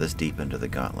this deep into the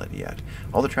gauntlet yet.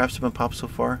 All the traps have been popped so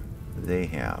far? They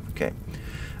have. Okay.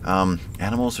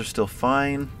 Animals are still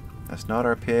fine. That's not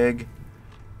our pig.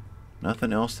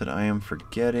 Nothing else that I am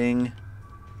forgetting.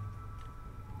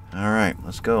 Alright,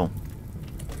 let's go.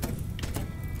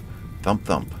 Thump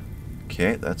thump.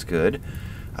 Okay, that's good.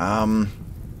 We're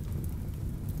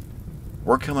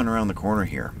coming around the corner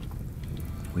here.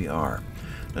 We are.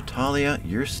 Natalia,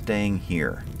 you're staying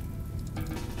here.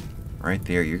 Right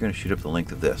there. You're going to shoot up the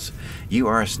length of this. You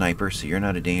are a sniper, so you're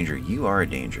not a danger. You are a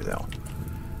danger, though.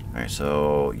 Alright,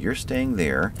 so you're staying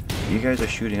there. You guys are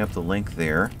shooting up the length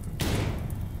there.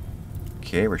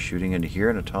 Okay, we're shooting into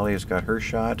here. Natalia's got her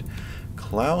shot.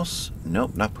 Klaus,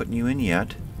 nope, not putting you in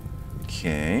yet.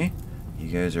 Okay. You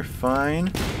guys are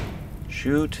fine.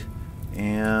 Shoot.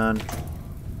 And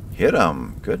hit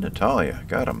him. Good, Natalia.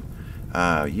 Got him.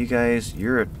 You guys,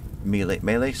 you're a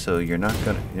melee, so you're not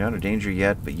a danger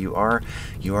yet, but you are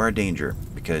a danger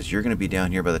because you're gonna be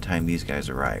down here by the time these guys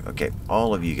arrive. Okay,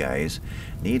 all of you guys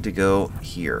need to go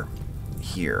here,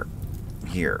 here,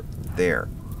 here, there.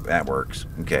 That works.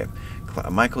 Okay,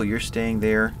 Michael, you're staying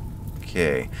there.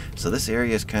 Okay, so this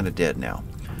area is kind of dead now.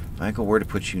 Michael, where to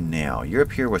put you now? You're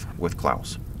up here with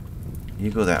Klaus. You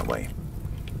go that way.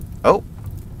 Oh,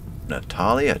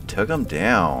 Natalia took him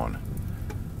down.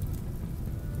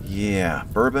 Yeah,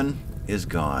 Bourbon is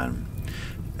gone.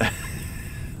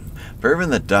 Bourbon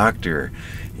the doctor.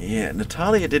 Yeah,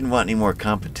 Natalia didn't want any more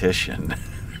competition.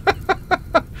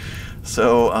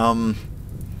 So,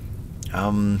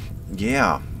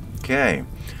 yeah. Okay.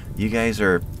 You guys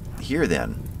are here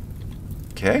then.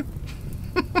 Okay?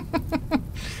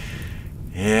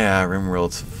 Yeah,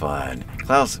 RimWorld's fun.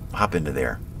 Klaus, hop into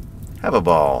there. Have a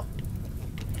ball.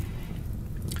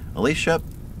 Alicia,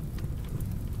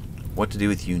 what to do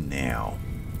with you now?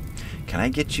 Can I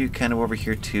get you kind of over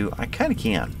here too? I kind of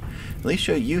can.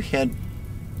 Alicia, you head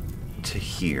to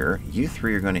here. You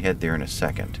 3 are going to head there in a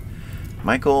second.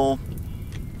 Michael,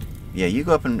 yeah, you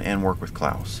go up and work with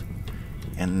Klaus.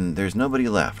 And there's nobody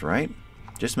left, right?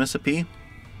 Just Miss a P?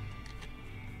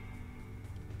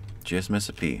 Just Miss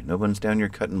a P. No one's down here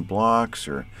cutting blocks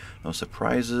or no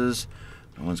surprises.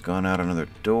 No one's gone out another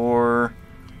door.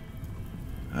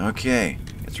 Okay,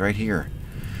 it's right here.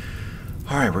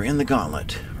 Alright, we're in the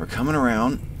gauntlet. We're coming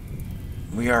around.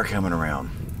 We are coming around.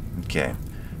 Okay.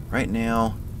 Right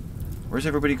now, where's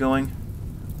everybody going?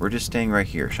 We're just staying right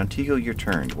here. Shantigo, you're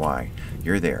turned. Why?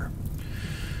 You're there.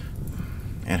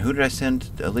 And who did I send?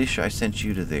 Alicia, I sent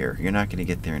you to there. You're not going to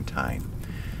get there in time.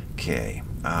 Okay.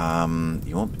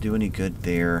 You won't do any good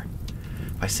there.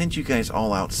 If I sent you guys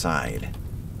all outside,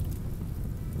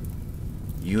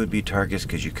 you would be targets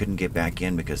because you couldn't get back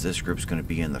in because this group's going to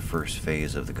be in the first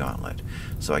phase of the gauntlet.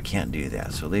 So I can't do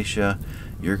that. So Alicia,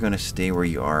 you're going to stay where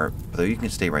you are, though you can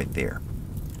stay right there.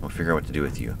 We'll figure out what to do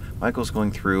with you. Michael's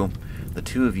going through. The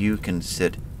 2 of you can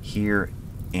sit here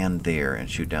and there and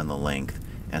shoot down the length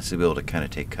and still be able to kind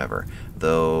of take cover.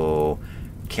 Though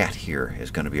Cat here is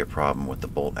going to be a problem with the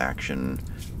bolt action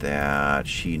that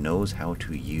she knows how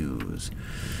to use.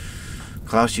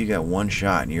 Klaus, you got 1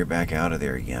 shot and you're back out of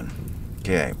there again.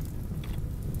 Okay.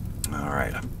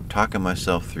 Alright, I'm talking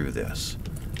myself through this.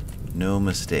 No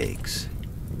mistakes.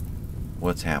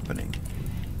 What's happening?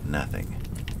 Nothing.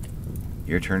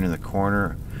 You're turning the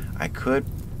corner. I could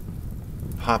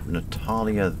pop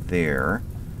Natalia there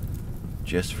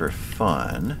just for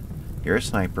fun. You're a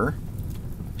sniper.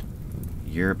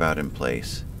 You're about in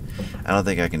place. I don't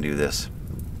think I can do this.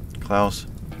 Klaus,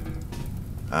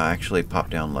 actually pop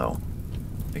down low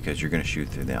because you're going to shoot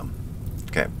through them.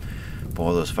 Okay.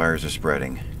 Boy, those fires are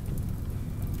spreading.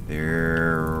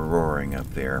 They're roaring up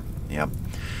there. Yep.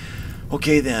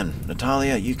 Okay then,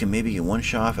 Natalia, you can maybe get one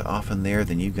shot off in there,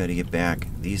 then you've got to get back.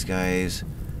 These guys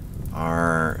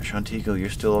are... Shantigo, you're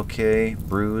still okay.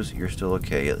 Bruise, you're still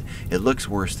okay. It looks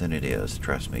worse than it is.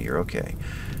 Trust me, you're okay.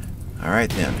 Alright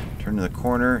then, turn to the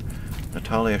corner.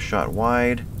 Natalia shot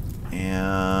wide,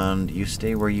 and you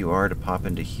stay where you are to pop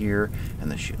into here, and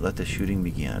let the shooting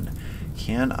begin.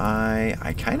 Can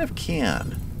I kind of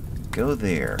can. Go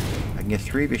there. I can get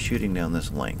 3 of you shooting down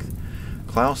this length.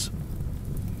 Klaus,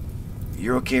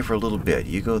 you're okay for a little bit.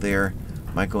 You go there.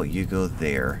 Michael, you go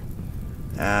there.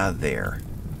 There.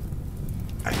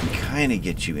 I can kind of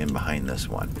get you in behind this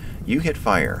one. You hit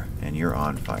fire, and you're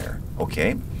on fire.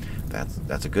 Okay,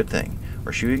 that's a good thing.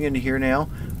 We're shooting into here now.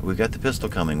 We've got the pistol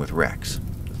coming with Rex.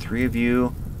 The 3 of you.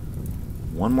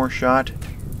 One more shot,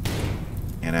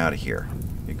 and out of here.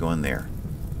 You're going there.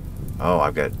 Oh,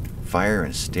 I've got fire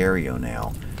and stereo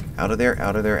now. Out of there,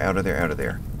 out of there, out of there, out of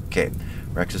there. Okay.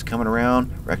 Rex is coming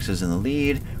around. Rex is in the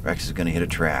lead. Rex is going to hit a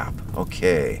trap.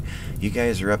 Okay. You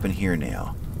guys are up in here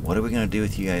now. What are we going to do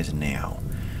with you guys now?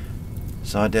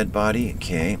 Saw a dead body.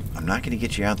 Okay. I'm not going to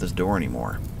get you out this door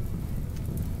anymore.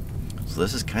 So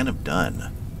this is kind of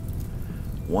done.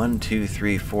 1, 2,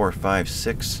 3, 4, 5,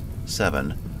 6,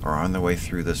 7 are on their way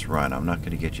through this run. I'm not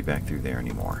going to get you back through there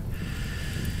anymore.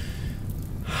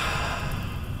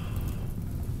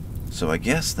 So I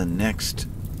guess the next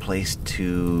place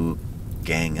to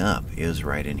gang up is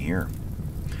right in here.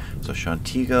 So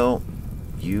Shantigo,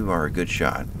 you are a good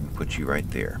shot. Put you right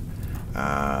there.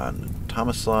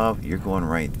 Tomislav, you're going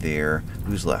right there.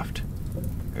 Who's left?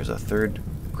 There's a 3rd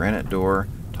granite door.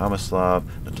 Tomislav,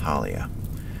 Natalia.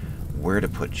 Where to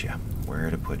put you?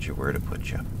 Where to put you? Where to put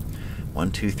you?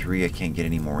 1, 2, 3. I can't get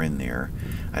any more in there.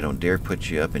 I don't dare put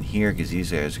you up in here because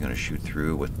these guys are going to shoot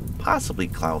through with possibly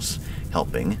Klaus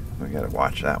helping. We got to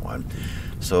watch that one.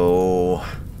 So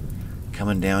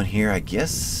coming down here, I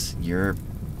guess you're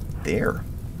there.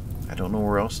 I don't know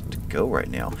where else to go right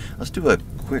now. Let's do a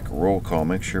quick roll call.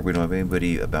 Make sure we don't have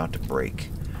anybody about to break.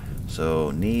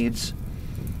 So needs,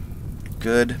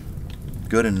 good,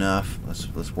 good enough.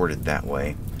 Let's word it that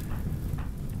way.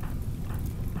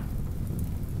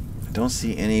 I don't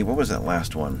see any. What was that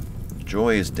last one?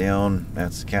 Joy is down.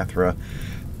 That's Cathra,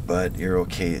 but you're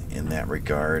okay in that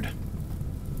regard.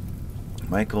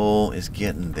 Michael is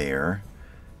getting there.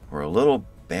 We're a little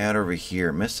bad over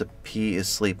here. Missa P is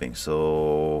sleeping,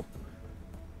 so...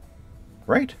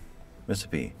 Right? Missa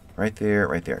P. Right there,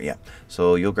 right there. Yeah.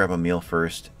 So you'll grab a meal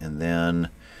first, and then...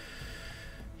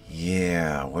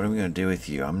 Yeah, what are we going to do with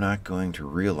you? I'm not going to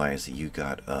realize that you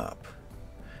got up.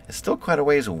 It's still quite a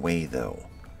ways away, though.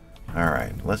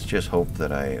 Alright, let's just hope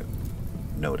that I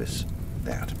notice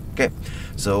that. Okay,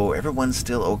 so everyone's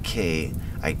still okay.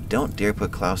 I don't dare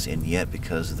put Klaus in yet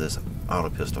because of this auto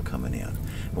pistol coming in.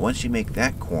 But once you make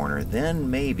that corner,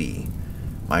 then maybe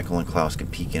Michael and Klaus can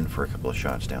peek in for a couple of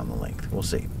shots down the length. We'll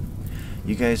see.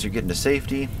 You guys are getting to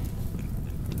safety.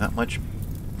 Not much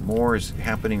more is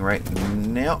happening right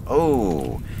now.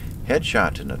 Oh,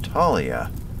 headshot to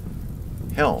Natalia.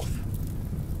 Health.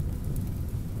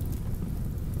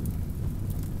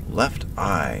 Left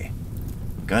eye.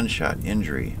 Gunshot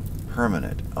injury.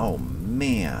 Permanent. Oh,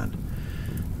 man.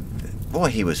 Boy,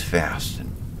 he was fast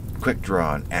and quick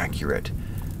draw and accurate.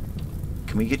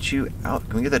 Can we get you out?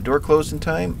 Can we get that door closed in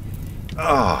time?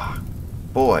 Ah, oh,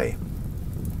 boy.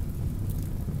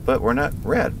 But we're not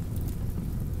red.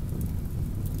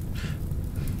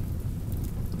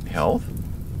 Health.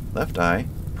 Left eye.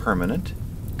 Permanent.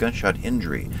 Gunshot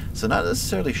injury. So not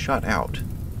necessarily shot out.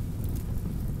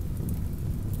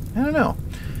 I don't know.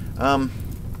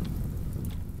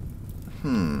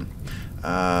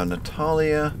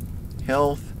 Natalia,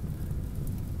 health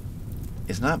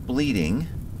is not bleeding.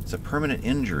 It's a permanent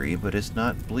injury, but it's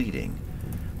not bleeding.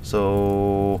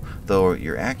 So, though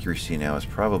your accuracy now is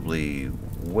probably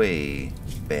way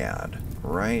bad,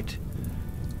 right?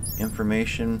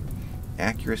 Information,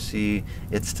 accuracy,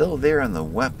 it's still there on the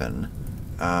weapon.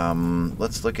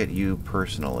 Let's look at you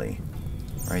personally.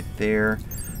 Right there.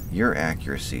 Your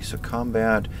accuracy. So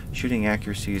combat, shooting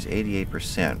accuracy is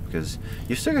 88% because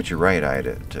you've still got your right eye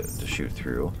to shoot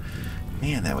through.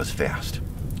 Man, that was fast.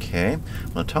 Okay.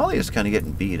 Well, Natalia's kind of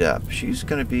getting beat up. She's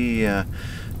going to be,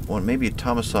 well, maybe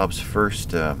Tomasov's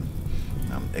first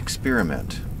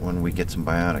experiment when we get some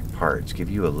bionic parts. Give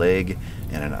you a leg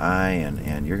and an eye,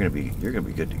 and you're going to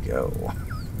be good to go.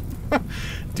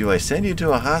 Do I send you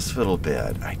to a hospital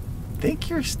bed? I think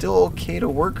you're still okay to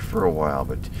work for a while,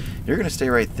 but you're going to stay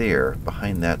right there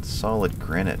behind that solid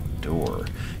granite door.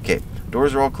 Okay,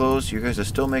 doors are all closed. You guys are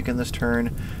still making this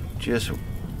turn. Just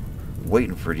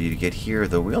waiting for you to get here,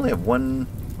 though we only have one.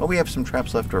 Well, we have some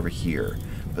traps left over here.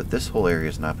 but this whole area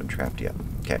has not been trapped yet.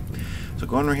 Okay, so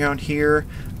going around here,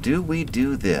 do we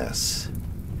do this?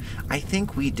 I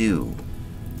think we do.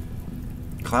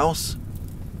 Klaus,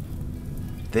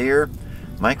 there.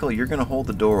 Michael, you're going to hold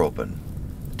the door open.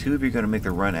 The two of you are going to make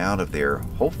the run out of there,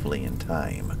 hopefully in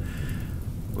time.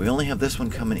 We only have this one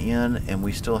coming in, and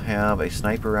we still have a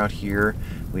sniper out here.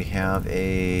 We have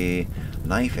a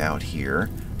knife out here.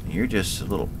 You're just a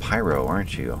little pyro,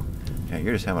 aren't you? Yeah,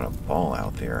 you're just having a ball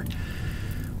out there.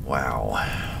 Wow.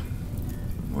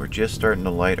 We're just starting to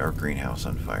light our greenhouse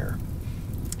on fire.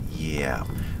 Yeah,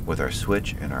 with our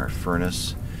switch and our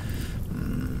furnace.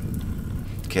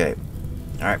 Okay.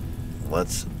 Alright,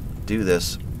 let's do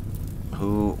this.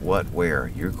 Who, what,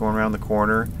 where? You're going around the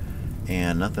corner,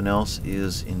 and nothing else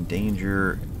is in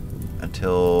danger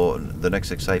until the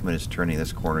next excitement is turning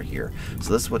this corner here.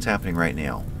 So this is what's happening right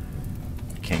now.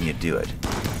 Can you do it?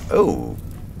 Oh,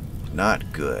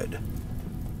 not good.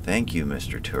 Thank you,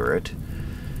 Mr. Turret.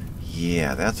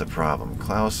 Yeah, that's a problem.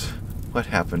 Klaus, what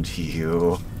happened to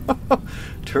you?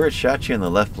 Turret shot you in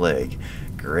the left leg.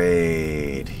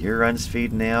 Great. Your run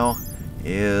speed now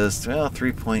is, well,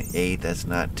 3.8. That's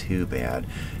not too bad.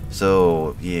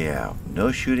 So, yeah,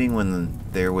 no shooting when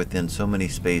they're within so many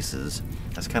spaces.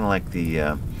 That's kind of like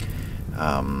the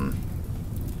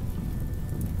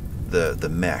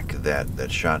mech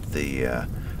that shot the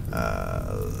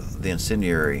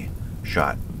incendiary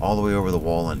shot all the way over the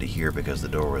wall into here because the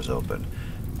door was open.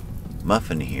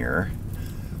 Muffin here,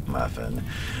 Muffin,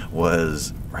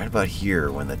 was right about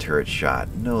here when the turret shot.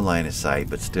 No line of sight,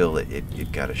 but still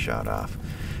it got a shot off.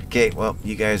 Okay, well,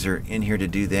 you guys are in here to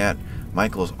do that.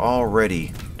 Michael's all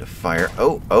ready to fire.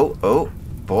 Oh,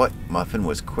 boy, Muffin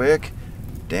was quick.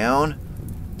 Down,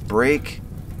 break,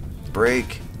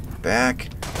 back,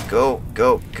 go.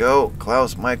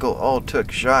 Klaus, Michael all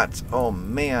took shots. Oh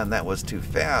man, that was too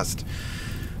fast.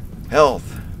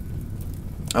 Health.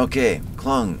 Okay,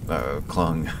 Klaus,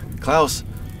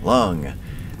 lung.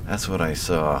 That's what I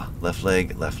saw. Left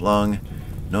leg, left lung.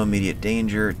 No immediate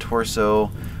danger.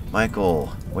 Torso. Michael,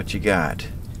 what you got?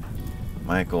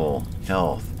 Michael,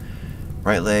 health.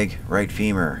 Right leg, right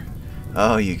femur.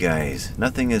 Oh, you guys.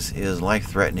 Nothing is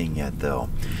life-threatening yet, though.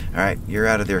 Alright, you're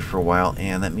out of there for a while,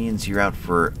 and that means you're out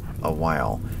for a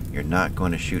while. You're not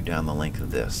going to shoot down the length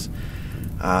of this.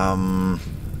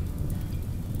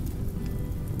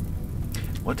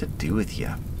 What to do with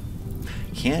you?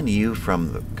 Can you,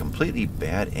 from the completely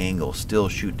bad angle, still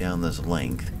shoot down this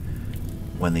length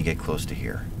when they get close to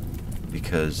here?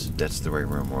 Because that's the way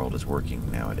RimWorld is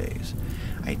working nowadays.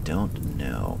 I don't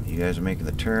know. You guys are making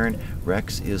the turn.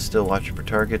 Rex is still watching for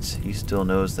targets. He still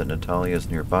knows that Natalia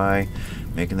is nearby.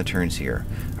 Making the turns here.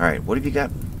 Alright, what have you got?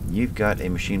 You've got a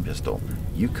machine pistol.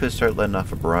 You could start letting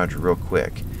off a barrage real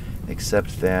quick.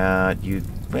 Except that you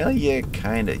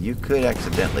could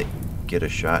accidentally get a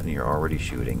shot and you're already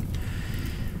shooting.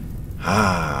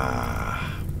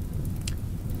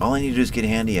 All I need to do is get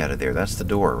Handy out of there. That's the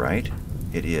door, right?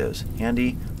 It is.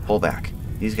 Handy, pull back.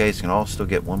 These guys can all still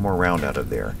get one more round out of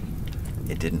there.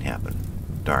 It didn't happen.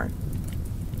 Darn.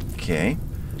 Okay.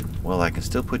 Well, I can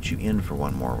still put you in for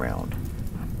one more round.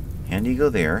 Handy, go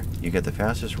there. You get the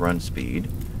fastest run speed.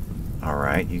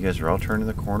 Alright, you guys are all turning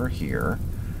the corner here.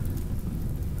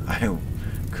 I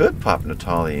could pop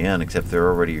Natalia in, except they're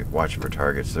already watching for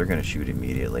targets. They're going to shoot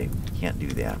immediately. Can't do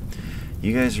that.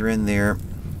 You guys are in there.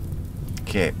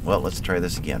 Okay, well, let's try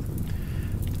this again.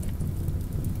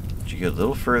 You get a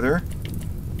little further.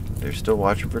 They're still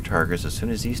watching for targets. As soon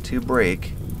as these two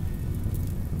break,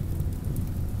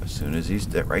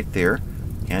 right there,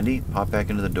 Handy, pop back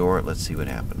into the door. Let's see what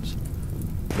happens.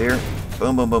 There,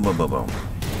 boom, boom, boom, boom, boom, boom,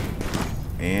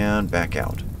 and back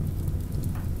out.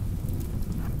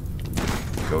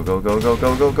 Go, go, go, go,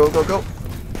 go, go, go, go, go.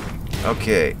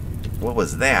 Okay, what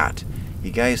was that?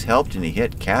 You guys helped and he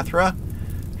hit Cathra?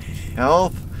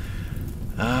 Health?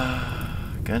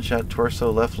 Gunshot,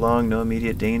 torso, left lung, no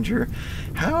immediate danger.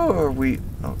 How are we...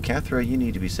 Oh, Cathra, you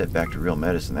need to be set back to real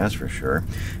medicine, that's for sure.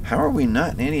 How are we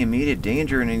not in any immediate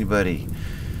danger in anybody?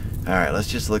 Alright, let's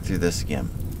just look through this again.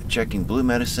 Checking blue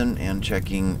medicine and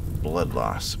checking blood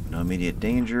loss. No immediate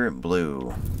danger,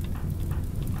 blue.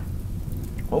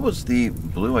 What was the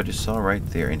blue I just saw right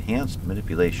there? Enhanced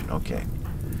manipulation, okay.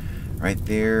 Right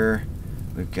there,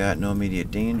 we've got no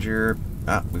immediate danger.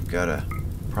 We've got a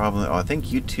problem. Oh, I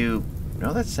think you two...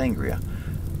 No, that's Sangria.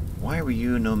 Why were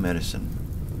you no medicine?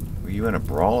 Were you in a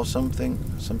brawl or something?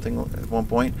 Something at one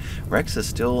point? Rex is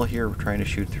still here trying to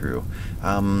shoot through.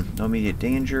 No immediate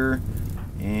danger.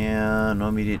 And no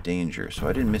immediate danger. So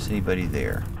I didn't miss anybody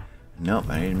there. Nope,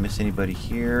 I didn't miss anybody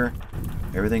here.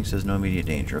 Everything says no immediate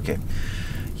danger. Okay.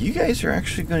 You guys are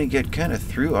actually going to get kind of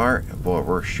through our... Well,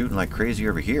 we're shooting like crazy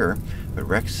over here, but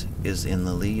Rex is in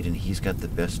the lead, and he's got the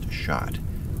best shot.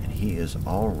 And he is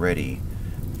all ready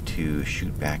to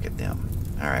shoot back at them.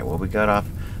 Alright, well, we got off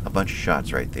a bunch of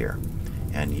shots right there.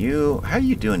 And you... How are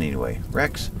you doing anyway?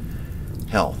 Rex,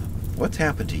 health. What's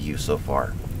happened to you so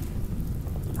far?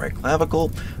 Right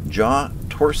clavicle, jaw,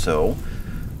 torso,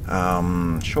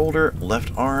 shoulder,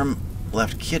 left arm,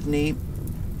 left kidney.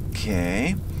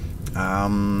 Okay.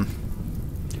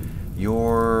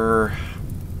 Your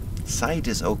sight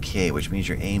is okay, which means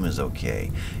your aim is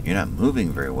okay. You're not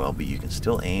moving very well, but you can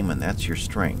still aim, and that's your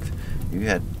strength. You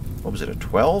had, what was it, a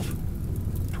 12?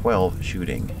 12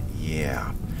 shooting.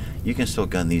 Yeah. You can still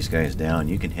gun these guys down.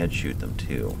 You can head shoot them,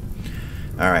 too.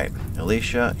 Alright,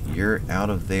 Alicia, you're out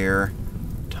of there.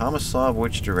 Tomislav,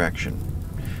 which direction?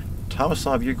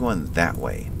 Tomislav, you're going that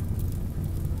way.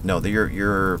 No,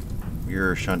 you're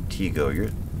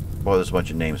Shantigo. Well, there's a bunch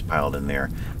of names piled in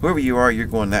there. Whoever you are, you're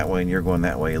going that way, and you're going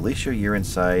that way. Alicia, you're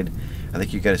inside. I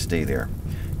think you got to stay there.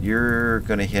 You're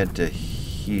going to head to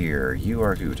here. You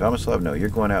are who? Tomislav? No, you're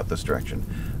going out this direction.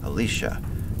 Alicia,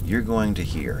 you're going to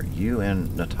here. You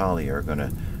and Natalia are going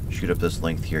to shoot up this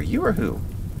length here. You are who?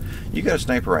 You got a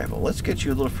sniper rifle. Let's get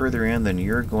you a little further in, then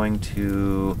you're going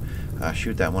to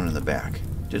shoot that one in the back.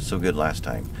 Did so good last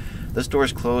time. This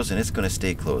door's closed, and it's going to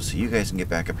stay closed, so you guys can get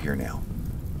back up here now.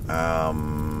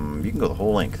 You can go the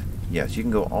whole length. Yes, you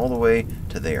can go all the way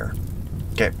to there.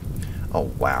 Okay.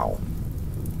 Oh, wow.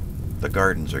 The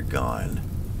gardens are gone.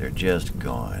 They're just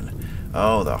gone.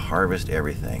 Oh, the harvest,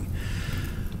 everything.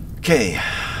 Okay.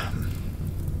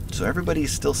 So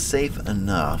everybody's still safe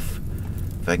enough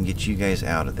if I can get you guys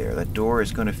out of there. That door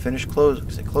is going to finish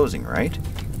closing, right?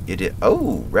 It is.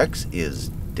 Oh, Rex is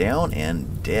down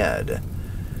and dead.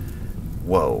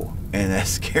 Whoa. And that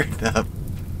scared the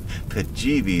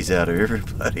bejeebies out of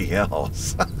everybody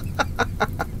else.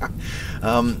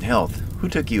 Health. Who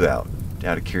took you out?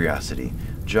 Out of curiosity.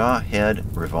 Jaw, head,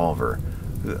 revolver.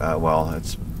 Well,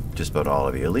 that's just about all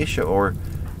of you. Alicia or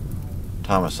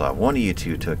Tomislav. One of you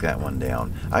two took that one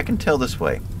down. I can tell this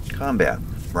way. Combat.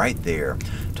 Right there.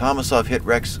 Tomislav hit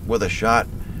Rex with a shot.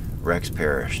 Rex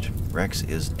perished. Rex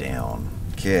is down.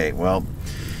 Okay, well,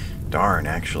 darn,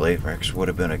 actually. Rex would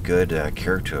have been a good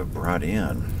character to have brought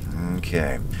in.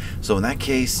 Okay. So in that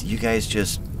case, you guys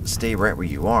just stay right where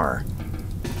you are.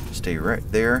 Stay right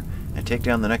there and take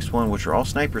down the next one, which are all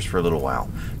snipers for a little while.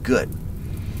 Good.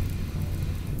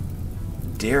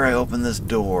 Dare I open this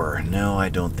door? No, I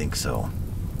don't think so.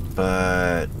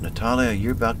 But Natalia,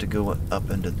 you're about to go up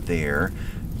into there.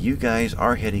 You guys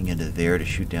are heading into there to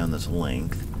shoot down this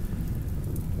length,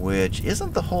 which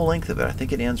isn't the whole length of it. I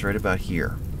think it ends right about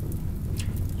here.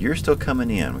 You're still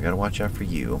coming in. We got to watch out for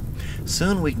you.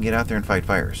 Soon we can get out there and fight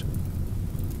fires.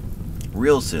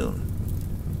 Real soon.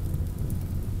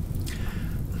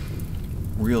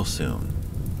 Real soon.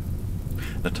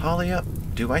 Natalia,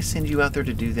 do I send you out there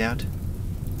to do that?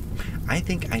 I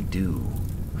think I do.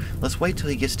 Let's wait till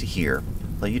he gets to here.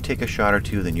 Let you take a shot or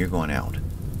two, then you're going out.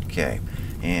 Okay.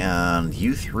 And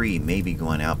you three may be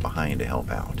going out behind to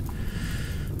help out.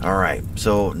 Alright,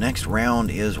 so next round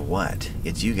is what?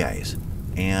 It's you guys.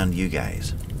 And you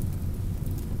guys.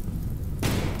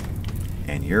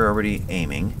 And you're already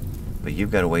aiming, but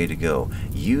you've got a way to go.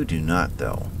 You do not,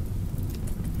 though.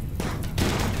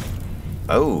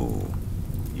 Oh.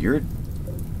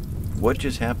 What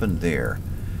just happened there?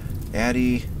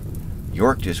 Addie,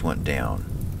 York just went down.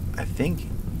 I think...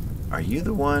 Are you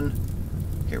the one...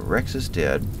 Okay, Rex is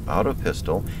dead. Auto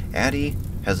pistol. Addie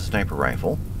has a sniper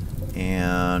rifle.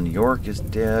 And York is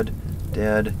dead.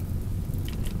 Dead.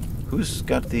 Who's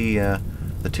got the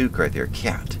toque right there?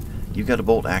 Cat. You got a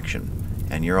bolt action.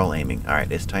 And you're all aiming. Alright,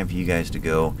 it's time for you guys to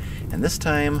go. And this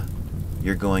time,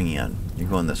 you're going in. You're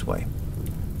going this way.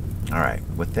 Alright,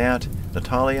 with that,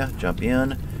 Natalia, jump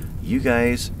in. You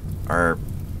guys are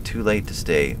too late to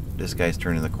stay. This guy's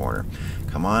turning the corner.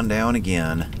 Come on down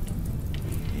again.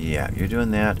 Yeah, you're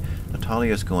doing that.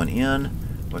 Natalia's going in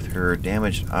with her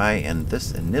damaged eye, and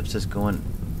Nips is going...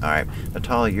 Alright,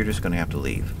 Natalia, you're just going to have to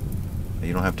leave.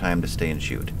 You don't have time to stay and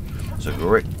shoot. So go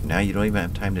right... Now you don't even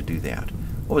have time to do that.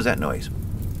 What was that noise?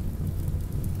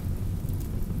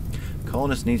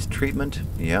 Colonist needs treatment?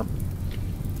 Yep.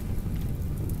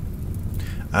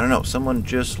 I don't know. Someone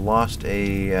just lost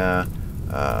a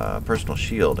personal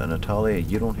shield, and Natalia,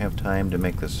 you don't have time to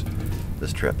make this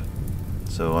trip.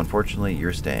 So unfortunately,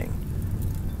 you're staying.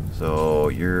 So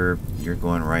you're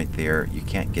going right there. You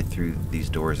can't get through these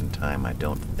doors in time, I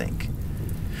don't think.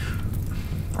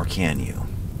 Or can you?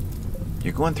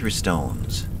 You're going through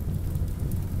stones.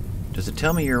 Does it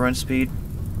tell me your run speed?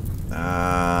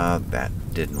 That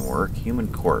didn't work.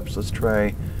 Human corpse. Let's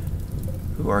try...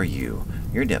 Who are you?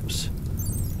 You're Nips.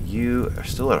 You are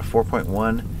still at a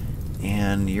 4.1,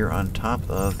 and you're on top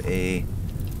of a...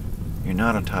 You're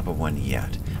not on top of one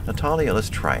yet. Natalia, let's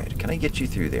try it. Can I get you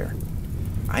through there?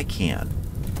 I can.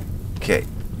 Okay,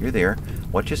 you're there.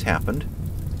 What just happened?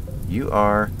 You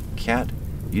are... Cat,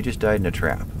 you just died in a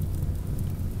trap.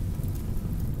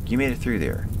 You made it through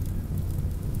there.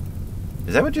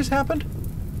 Is that what just happened?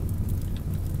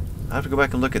 I'll have to go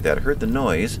back and look at that. I heard the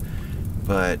noise,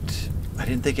 but I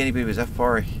didn't think anybody was that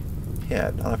far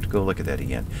ahead. I'll have to go look at that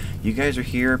again. You guys are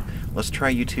here. Let's try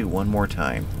you two one more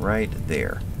time. Right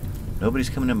there. Nobody's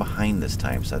coming in behind this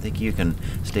time, so I think you can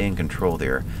stay in control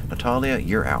there. Natalia,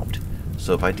 you're out.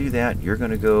 So if I do that, you're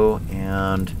going to go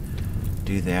and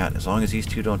do that. As long as these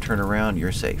two don't turn around,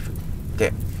 you're safe.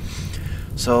 Okay.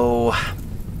 So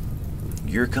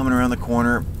you're coming around the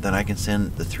corner, then I can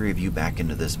send the three of you back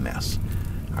into this mess.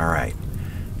 Alright.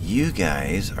 You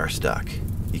guys are stuck.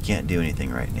 You can't do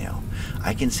anything right now.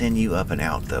 I can send you up and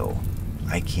out, though.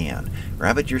 I can.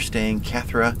 Rabbit, you're staying.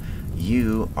 Cathra,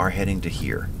 you are heading to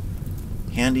here.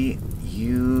 Handy,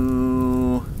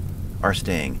 you are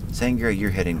staying. Sangria,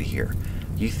 you're heading to here.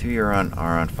 You three are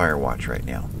on fire watch right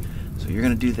now. So you're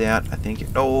going to do that. I think...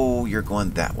 Oh, you're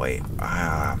going that way.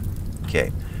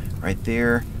 Okay. Right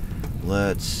there.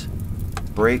 Let's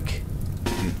break.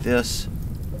 Do this.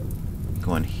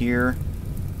 Going here.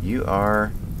 You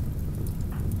are...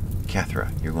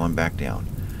 Cathra, you're going back down.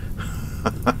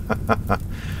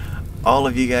 All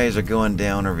of you guys are going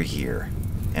down over here.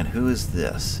 And who is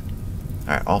this?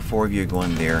 Alright, all four of you are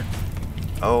going there.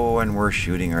 Oh, and we're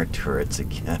shooting our turrets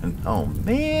again. Oh,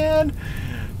 man.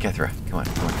 Cathra, come on,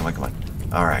 come on, come on, come on.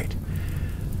 Alright.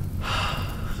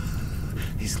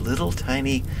 These little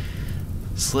tiny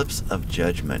slips of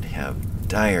judgment have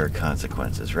dire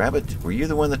consequences. Rabbit, were you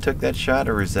the one that took that shot,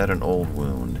 or is that an old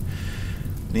wound?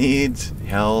 Needs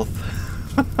health.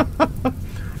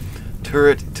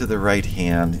 Turret to the right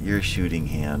hand, your shooting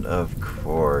hand, of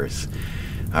course.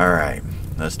 Alright,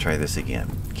 let's try this again.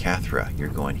 Cathra, you're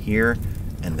going here,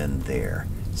 and then there.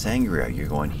 Sangria, you're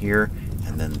going here,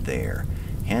 and then there.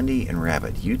 Handy and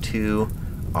Rabbit, you two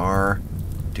are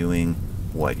doing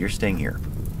what? You're staying here.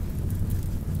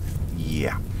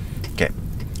 Yeah. Okay.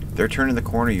 They're turning the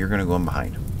corner, you're going to go in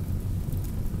behind.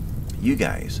 You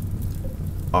guys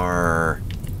are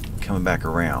coming back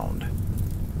around.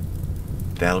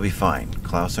 That'll be fine.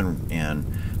 Klaus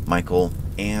and Michael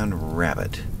and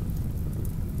Rabbit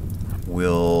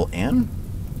will... And?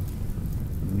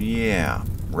 Yeah.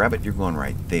 Rabbit, you're going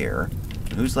right there.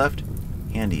 And who's left?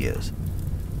 Handy is.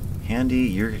 Handy,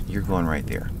 you're going right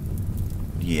there.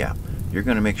 Yeah. You're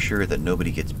going to make sure that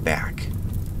nobody gets back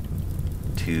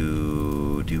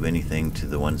to do anything to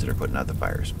the ones that are putting out the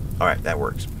fires. Alright, that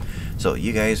works. So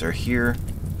you guys are here.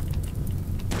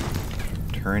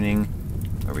 Turning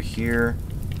over here.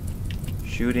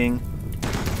 Shooting.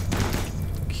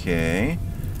 Okay.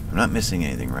 I'm not missing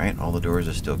anything, right? All the doors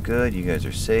are still good. You guys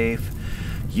are safe.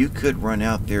 You could run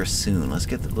out there soon. Let's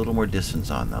get a little more distance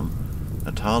on them.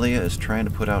 Natalia is trying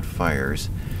to put out fires.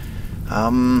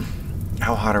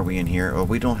 How hot are we in here? Oh,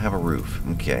 we don't have a roof.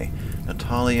 Okay.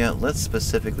 Natalia, let's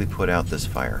specifically put out this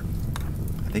fire.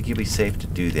 I think you'll be safe to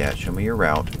do that. Show me your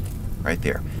route. Right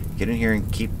there. Get in here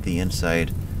and keep the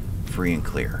inside free and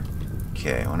clear.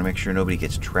 Okay, I want to make sure nobody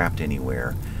gets trapped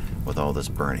anywhere with all this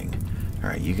burning.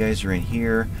 Alright, you guys are in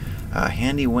here.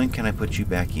 Handy, when can I put you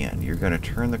back in? You're going to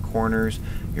turn the corners,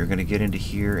 you're going to get into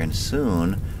here, and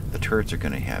soon the turrets are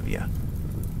going to have you.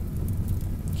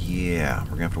 Yeah, we're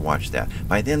going to have to watch that.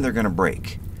 By then they're going to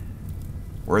break.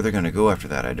 Where they're going to go after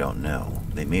that, I don't know.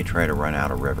 They may try to run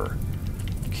out a river.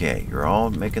 Okay, you're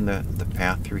all making the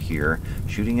path through here,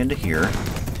 shooting into here.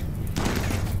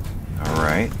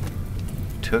 Alright.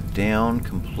 Took down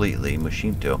completely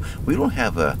Mushinto. We don't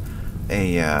have a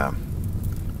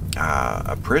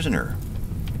prisoner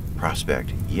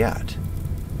prospect yet.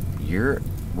 You're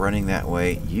running that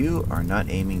way. You are not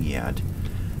aiming yet.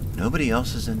 Nobody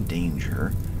else is in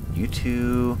danger. You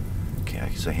two...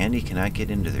 Okay, so Handy cannot get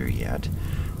into there yet.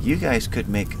 You guys could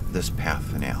make this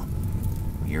path now.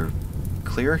 You're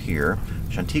clear here.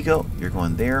 Shantigo, you're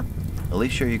going there.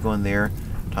 Alicia, you're going there.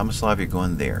 Tomislav, you're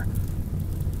going there.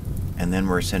 And then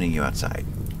we're sending you outside.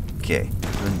 Okay,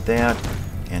 doing that.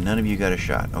 And none of you got a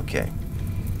shot. Okay.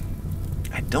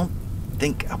 I don't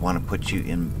think I want to put you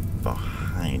in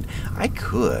behind. I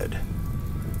could.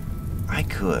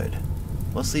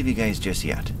 Let's leave you guys just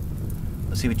yet.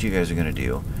 Let's see what you guys are going to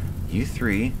do. You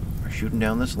three are shooting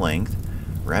down this length.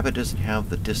 Rabbit doesn't have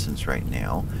the distance right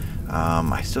now.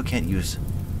 I still can't use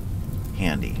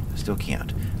Handy. Still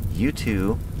can't. You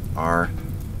two are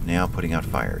now putting out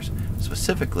fires.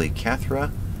 Specifically,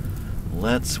 Cathra,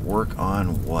 let's work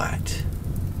on what?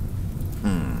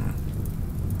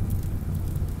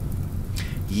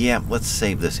 Yeah, let's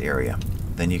save this area.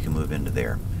 Then you can move into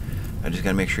there. I just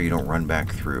gotta make sure you don't run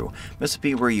back through.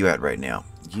 Mississippi, where are you at right now?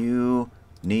 You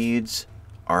needs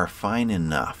are fine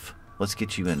enough. Let's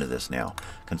get you into this now.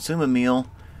 Consume a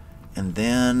meal, and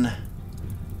then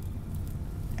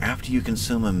after you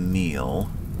consume a meal,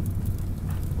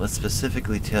 let's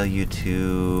specifically tell you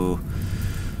to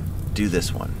do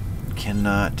this one.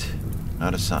 Cannot,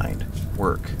 not assigned.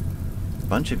 Work. A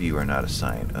bunch of you are not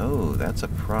assigned. Oh, that's a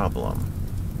problem.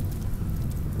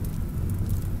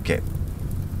 Okay.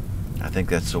 I think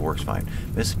that still works fine.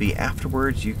 Mississippi,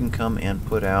 afterwards you can come and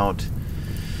put out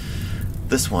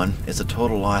this one. It's a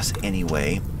total loss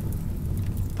anyway,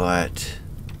 but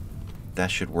that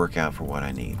should work out for what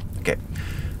I need. Okay.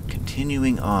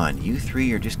 Continuing on, you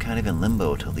three are just kind of in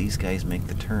limbo till these guys make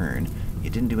the turn. You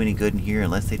didn't do any good in here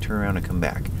unless they turn around and come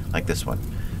back, like this one.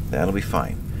 That'll be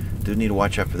fine. Do need to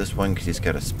watch out for this one because he's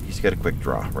got a quick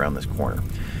draw around this corner.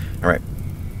 All right,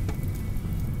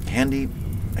 Handy,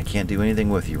 I can't do anything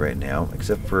with you right now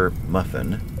except for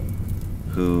Muffin,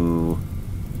 who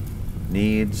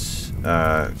needs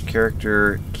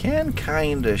character can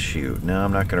kinda shoot. No,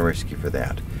 I'm not gonna risk you for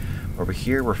that. Over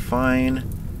here we're fine.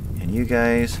 And you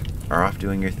guys are off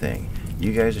doing your thing.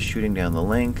 You guys are shooting down the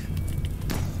length.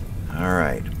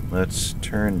 Alright, let's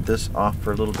turn this off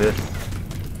for a little bit.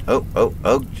 Oh,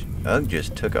 Ugg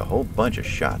just took a whole bunch of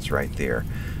shots right there.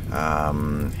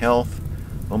 Health,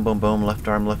 boom, boom, boom, left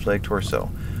arm, left leg, torso.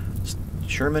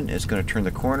 Sherman is going to turn the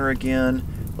corner again.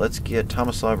 Let's get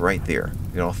Tomislav right there.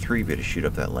 Get all three of you to shoot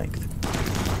up that length.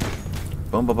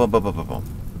 Boom, boom, boom, boom, boom, boom, boom.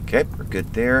 Okay, we're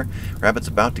good there. Rabbit's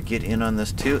about to get in on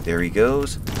this too. There he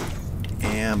goes.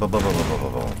 And boom, boom, boom, boom,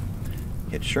 boom, boom.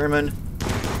 Hit Sherman.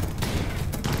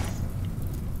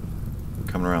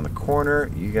 Coming around the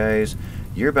corner. You guys,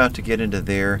 you're about to get into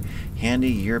there. Handy,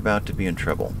 you're about to be in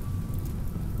trouble.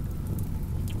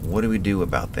 What do we do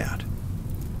about that?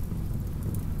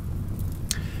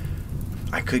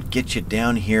 I could get you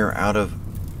down here out of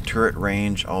turret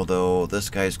range, although this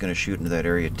guy's going to shoot into that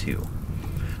area too.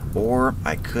 Or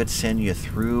I could send you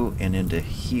through and into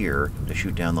here to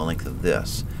shoot down the length of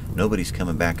this. Nobody's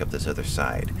coming back up this other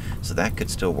side, so that could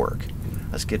still work.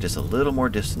 Let's get just a little more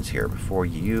distance here before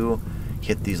you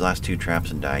hit these last two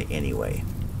traps and die anyway.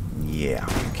 Yeah,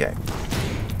 okay.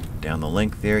 Down the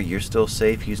length there, you're still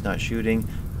safe. He's not shooting.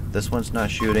 This one's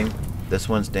not shooting. This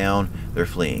one's down. They're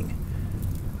fleeing.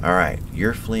 Alright,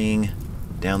 you're fleeing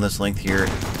down this length here.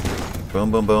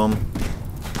 Boom, boom, boom.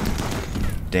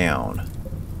 Down.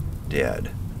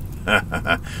 Dead.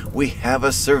 We have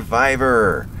a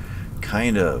survivor.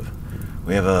 Kind of.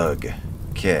 We have Ugg.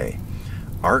 Okay.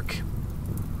 Arc.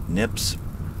 Nips.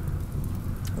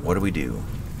 What do?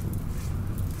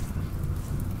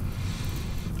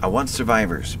 I want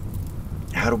survivors.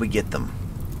 How do we get them?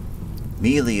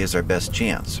 Melee is our best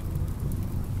chance.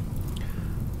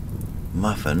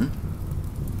 Muffin.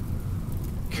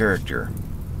 Character.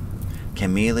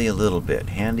 Can melee a little bit.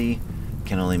 Handy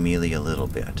can only melee a little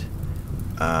bit.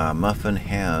 Muffin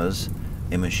has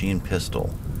a machine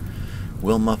pistol.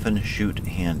 Will Muffin shoot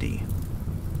Handy?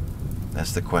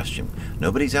 That's the question.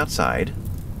 Nobody's outside.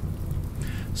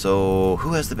 So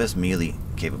who has the best melee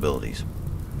capabilities?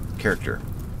 Character.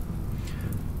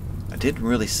 I didn't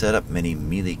really set up many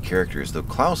melee characters, though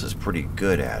Klaus is pretty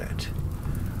good at it.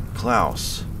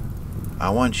 Klaus,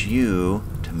 I want you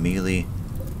to melee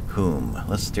whom?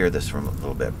 Let's steer this from a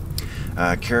little bit.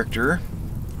 Character,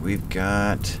 we've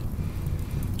got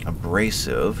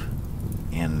abrasive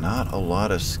and not a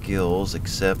lot of skills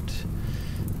except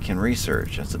can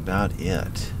research. That's about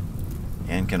it.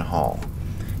 And can haul.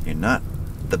 You're not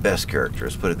the best character,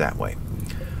 let's put it that way.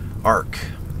 Arc.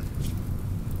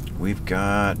 We've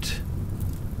got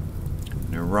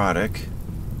neurotic,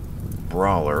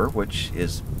 brawler, which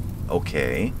is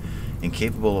okay,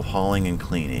 incapable of hauling and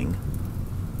cleaning.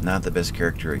 Not the best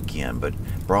character again, but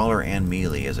brawler and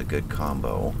melee is a good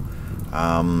combo.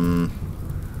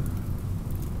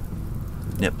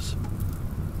 Nips.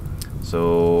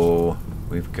 So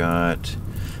we've got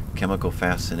chemical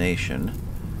fascination,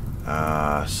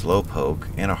 slowpoke,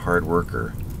 and a hard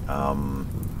worker.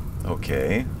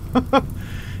 Okay.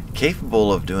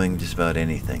 Capable of doing just about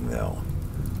anything, though.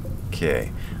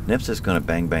 Okay. Nips is going to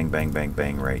bang, bang, bang, bang,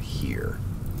 bang right here.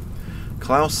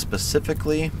 Klaus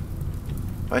specifically,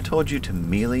 if I told you to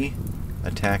melee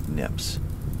attack Nips.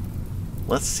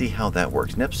 Let's see how that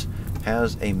works. Nips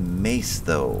has a mace,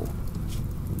 though.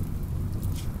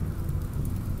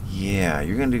 Yeah,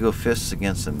 you're going to go fists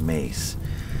against a mace.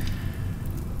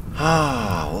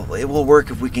 Ah, well, it will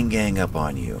work if we can gang up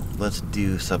on you. Let's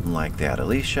do something like that.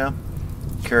 Alicia,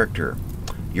 character.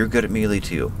 You're good at melee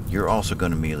too. You're also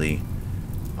going to melee.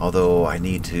 Although I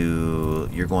need to...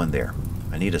 You're going there.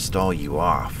 I need to stall you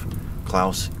off.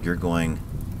 Klaus, you're going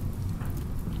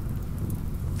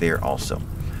there also.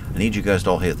 I need you guys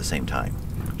to all hit at the same time.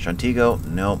 Shantigo,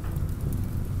 nope.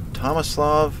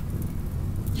 Tomislav,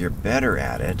 you're better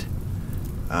at it.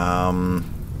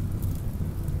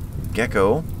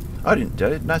 Gecko. Oh, did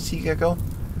I not see Gecko?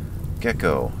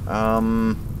 Gecko.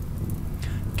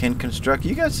 Can construct.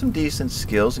 You got some decent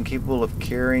skills and capable of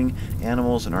carrying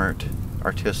animals and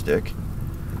artistic.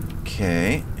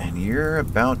 Okay, and you're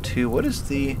about to. What is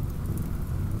the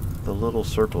little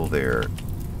circle there?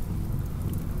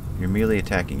 You're melee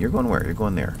attacking. You're going where? You're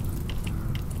going there.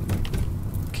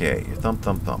 Okay, you thump,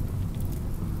 thump, thump.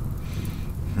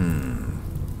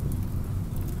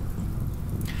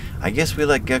 I guess we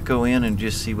let Gecko in and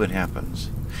just see what happens.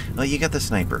 Oh, you got the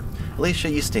sniper. Alicia,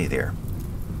 you stay there.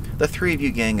 The three of you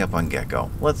gang up on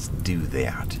Gecko. Let's do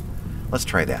that. Let's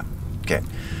try that. Okay.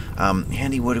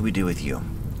 Handy, what do we do with you?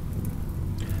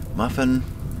 Muffin.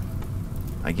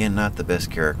 Again, not the best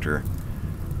character.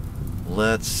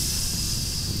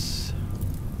 Let's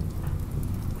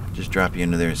just drop you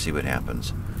into there and see what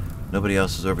happens. Nobody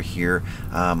else is over here.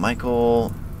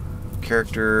 Michael,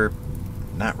 character,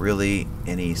 not really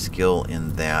any skill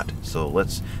in that. So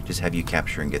let's just have you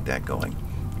capture and get that going.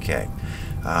 Okay.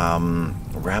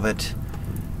 Rabbit,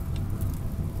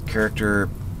 character,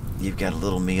 you've got a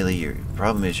little melee. Your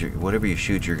problem is whatever you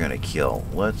shoot, you're going to kill.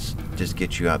 Let's just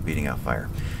get you out beating out fire.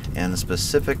 And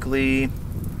specifically,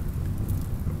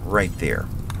 right there.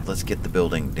 Let's get the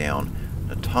building down.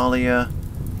 Natalia,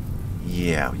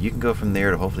 yeah, you can go from there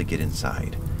to hopefully get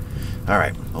inside.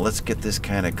 Alright, well, let's get this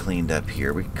kind of cleaned up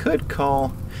here. We could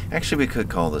call... Actually, we could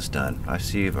call this done. I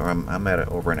see I'm at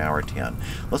over an hour 10.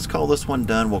 Let's call this one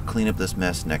done. We'll clean up this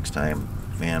mess next time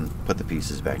and put the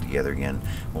pieces back together again.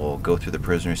 We'll go through the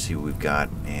prisoners, see what we've got,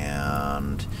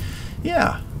 and...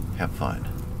 yeah, have fun.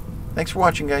 Thanks for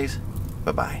watching, guys.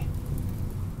 Bye-bye.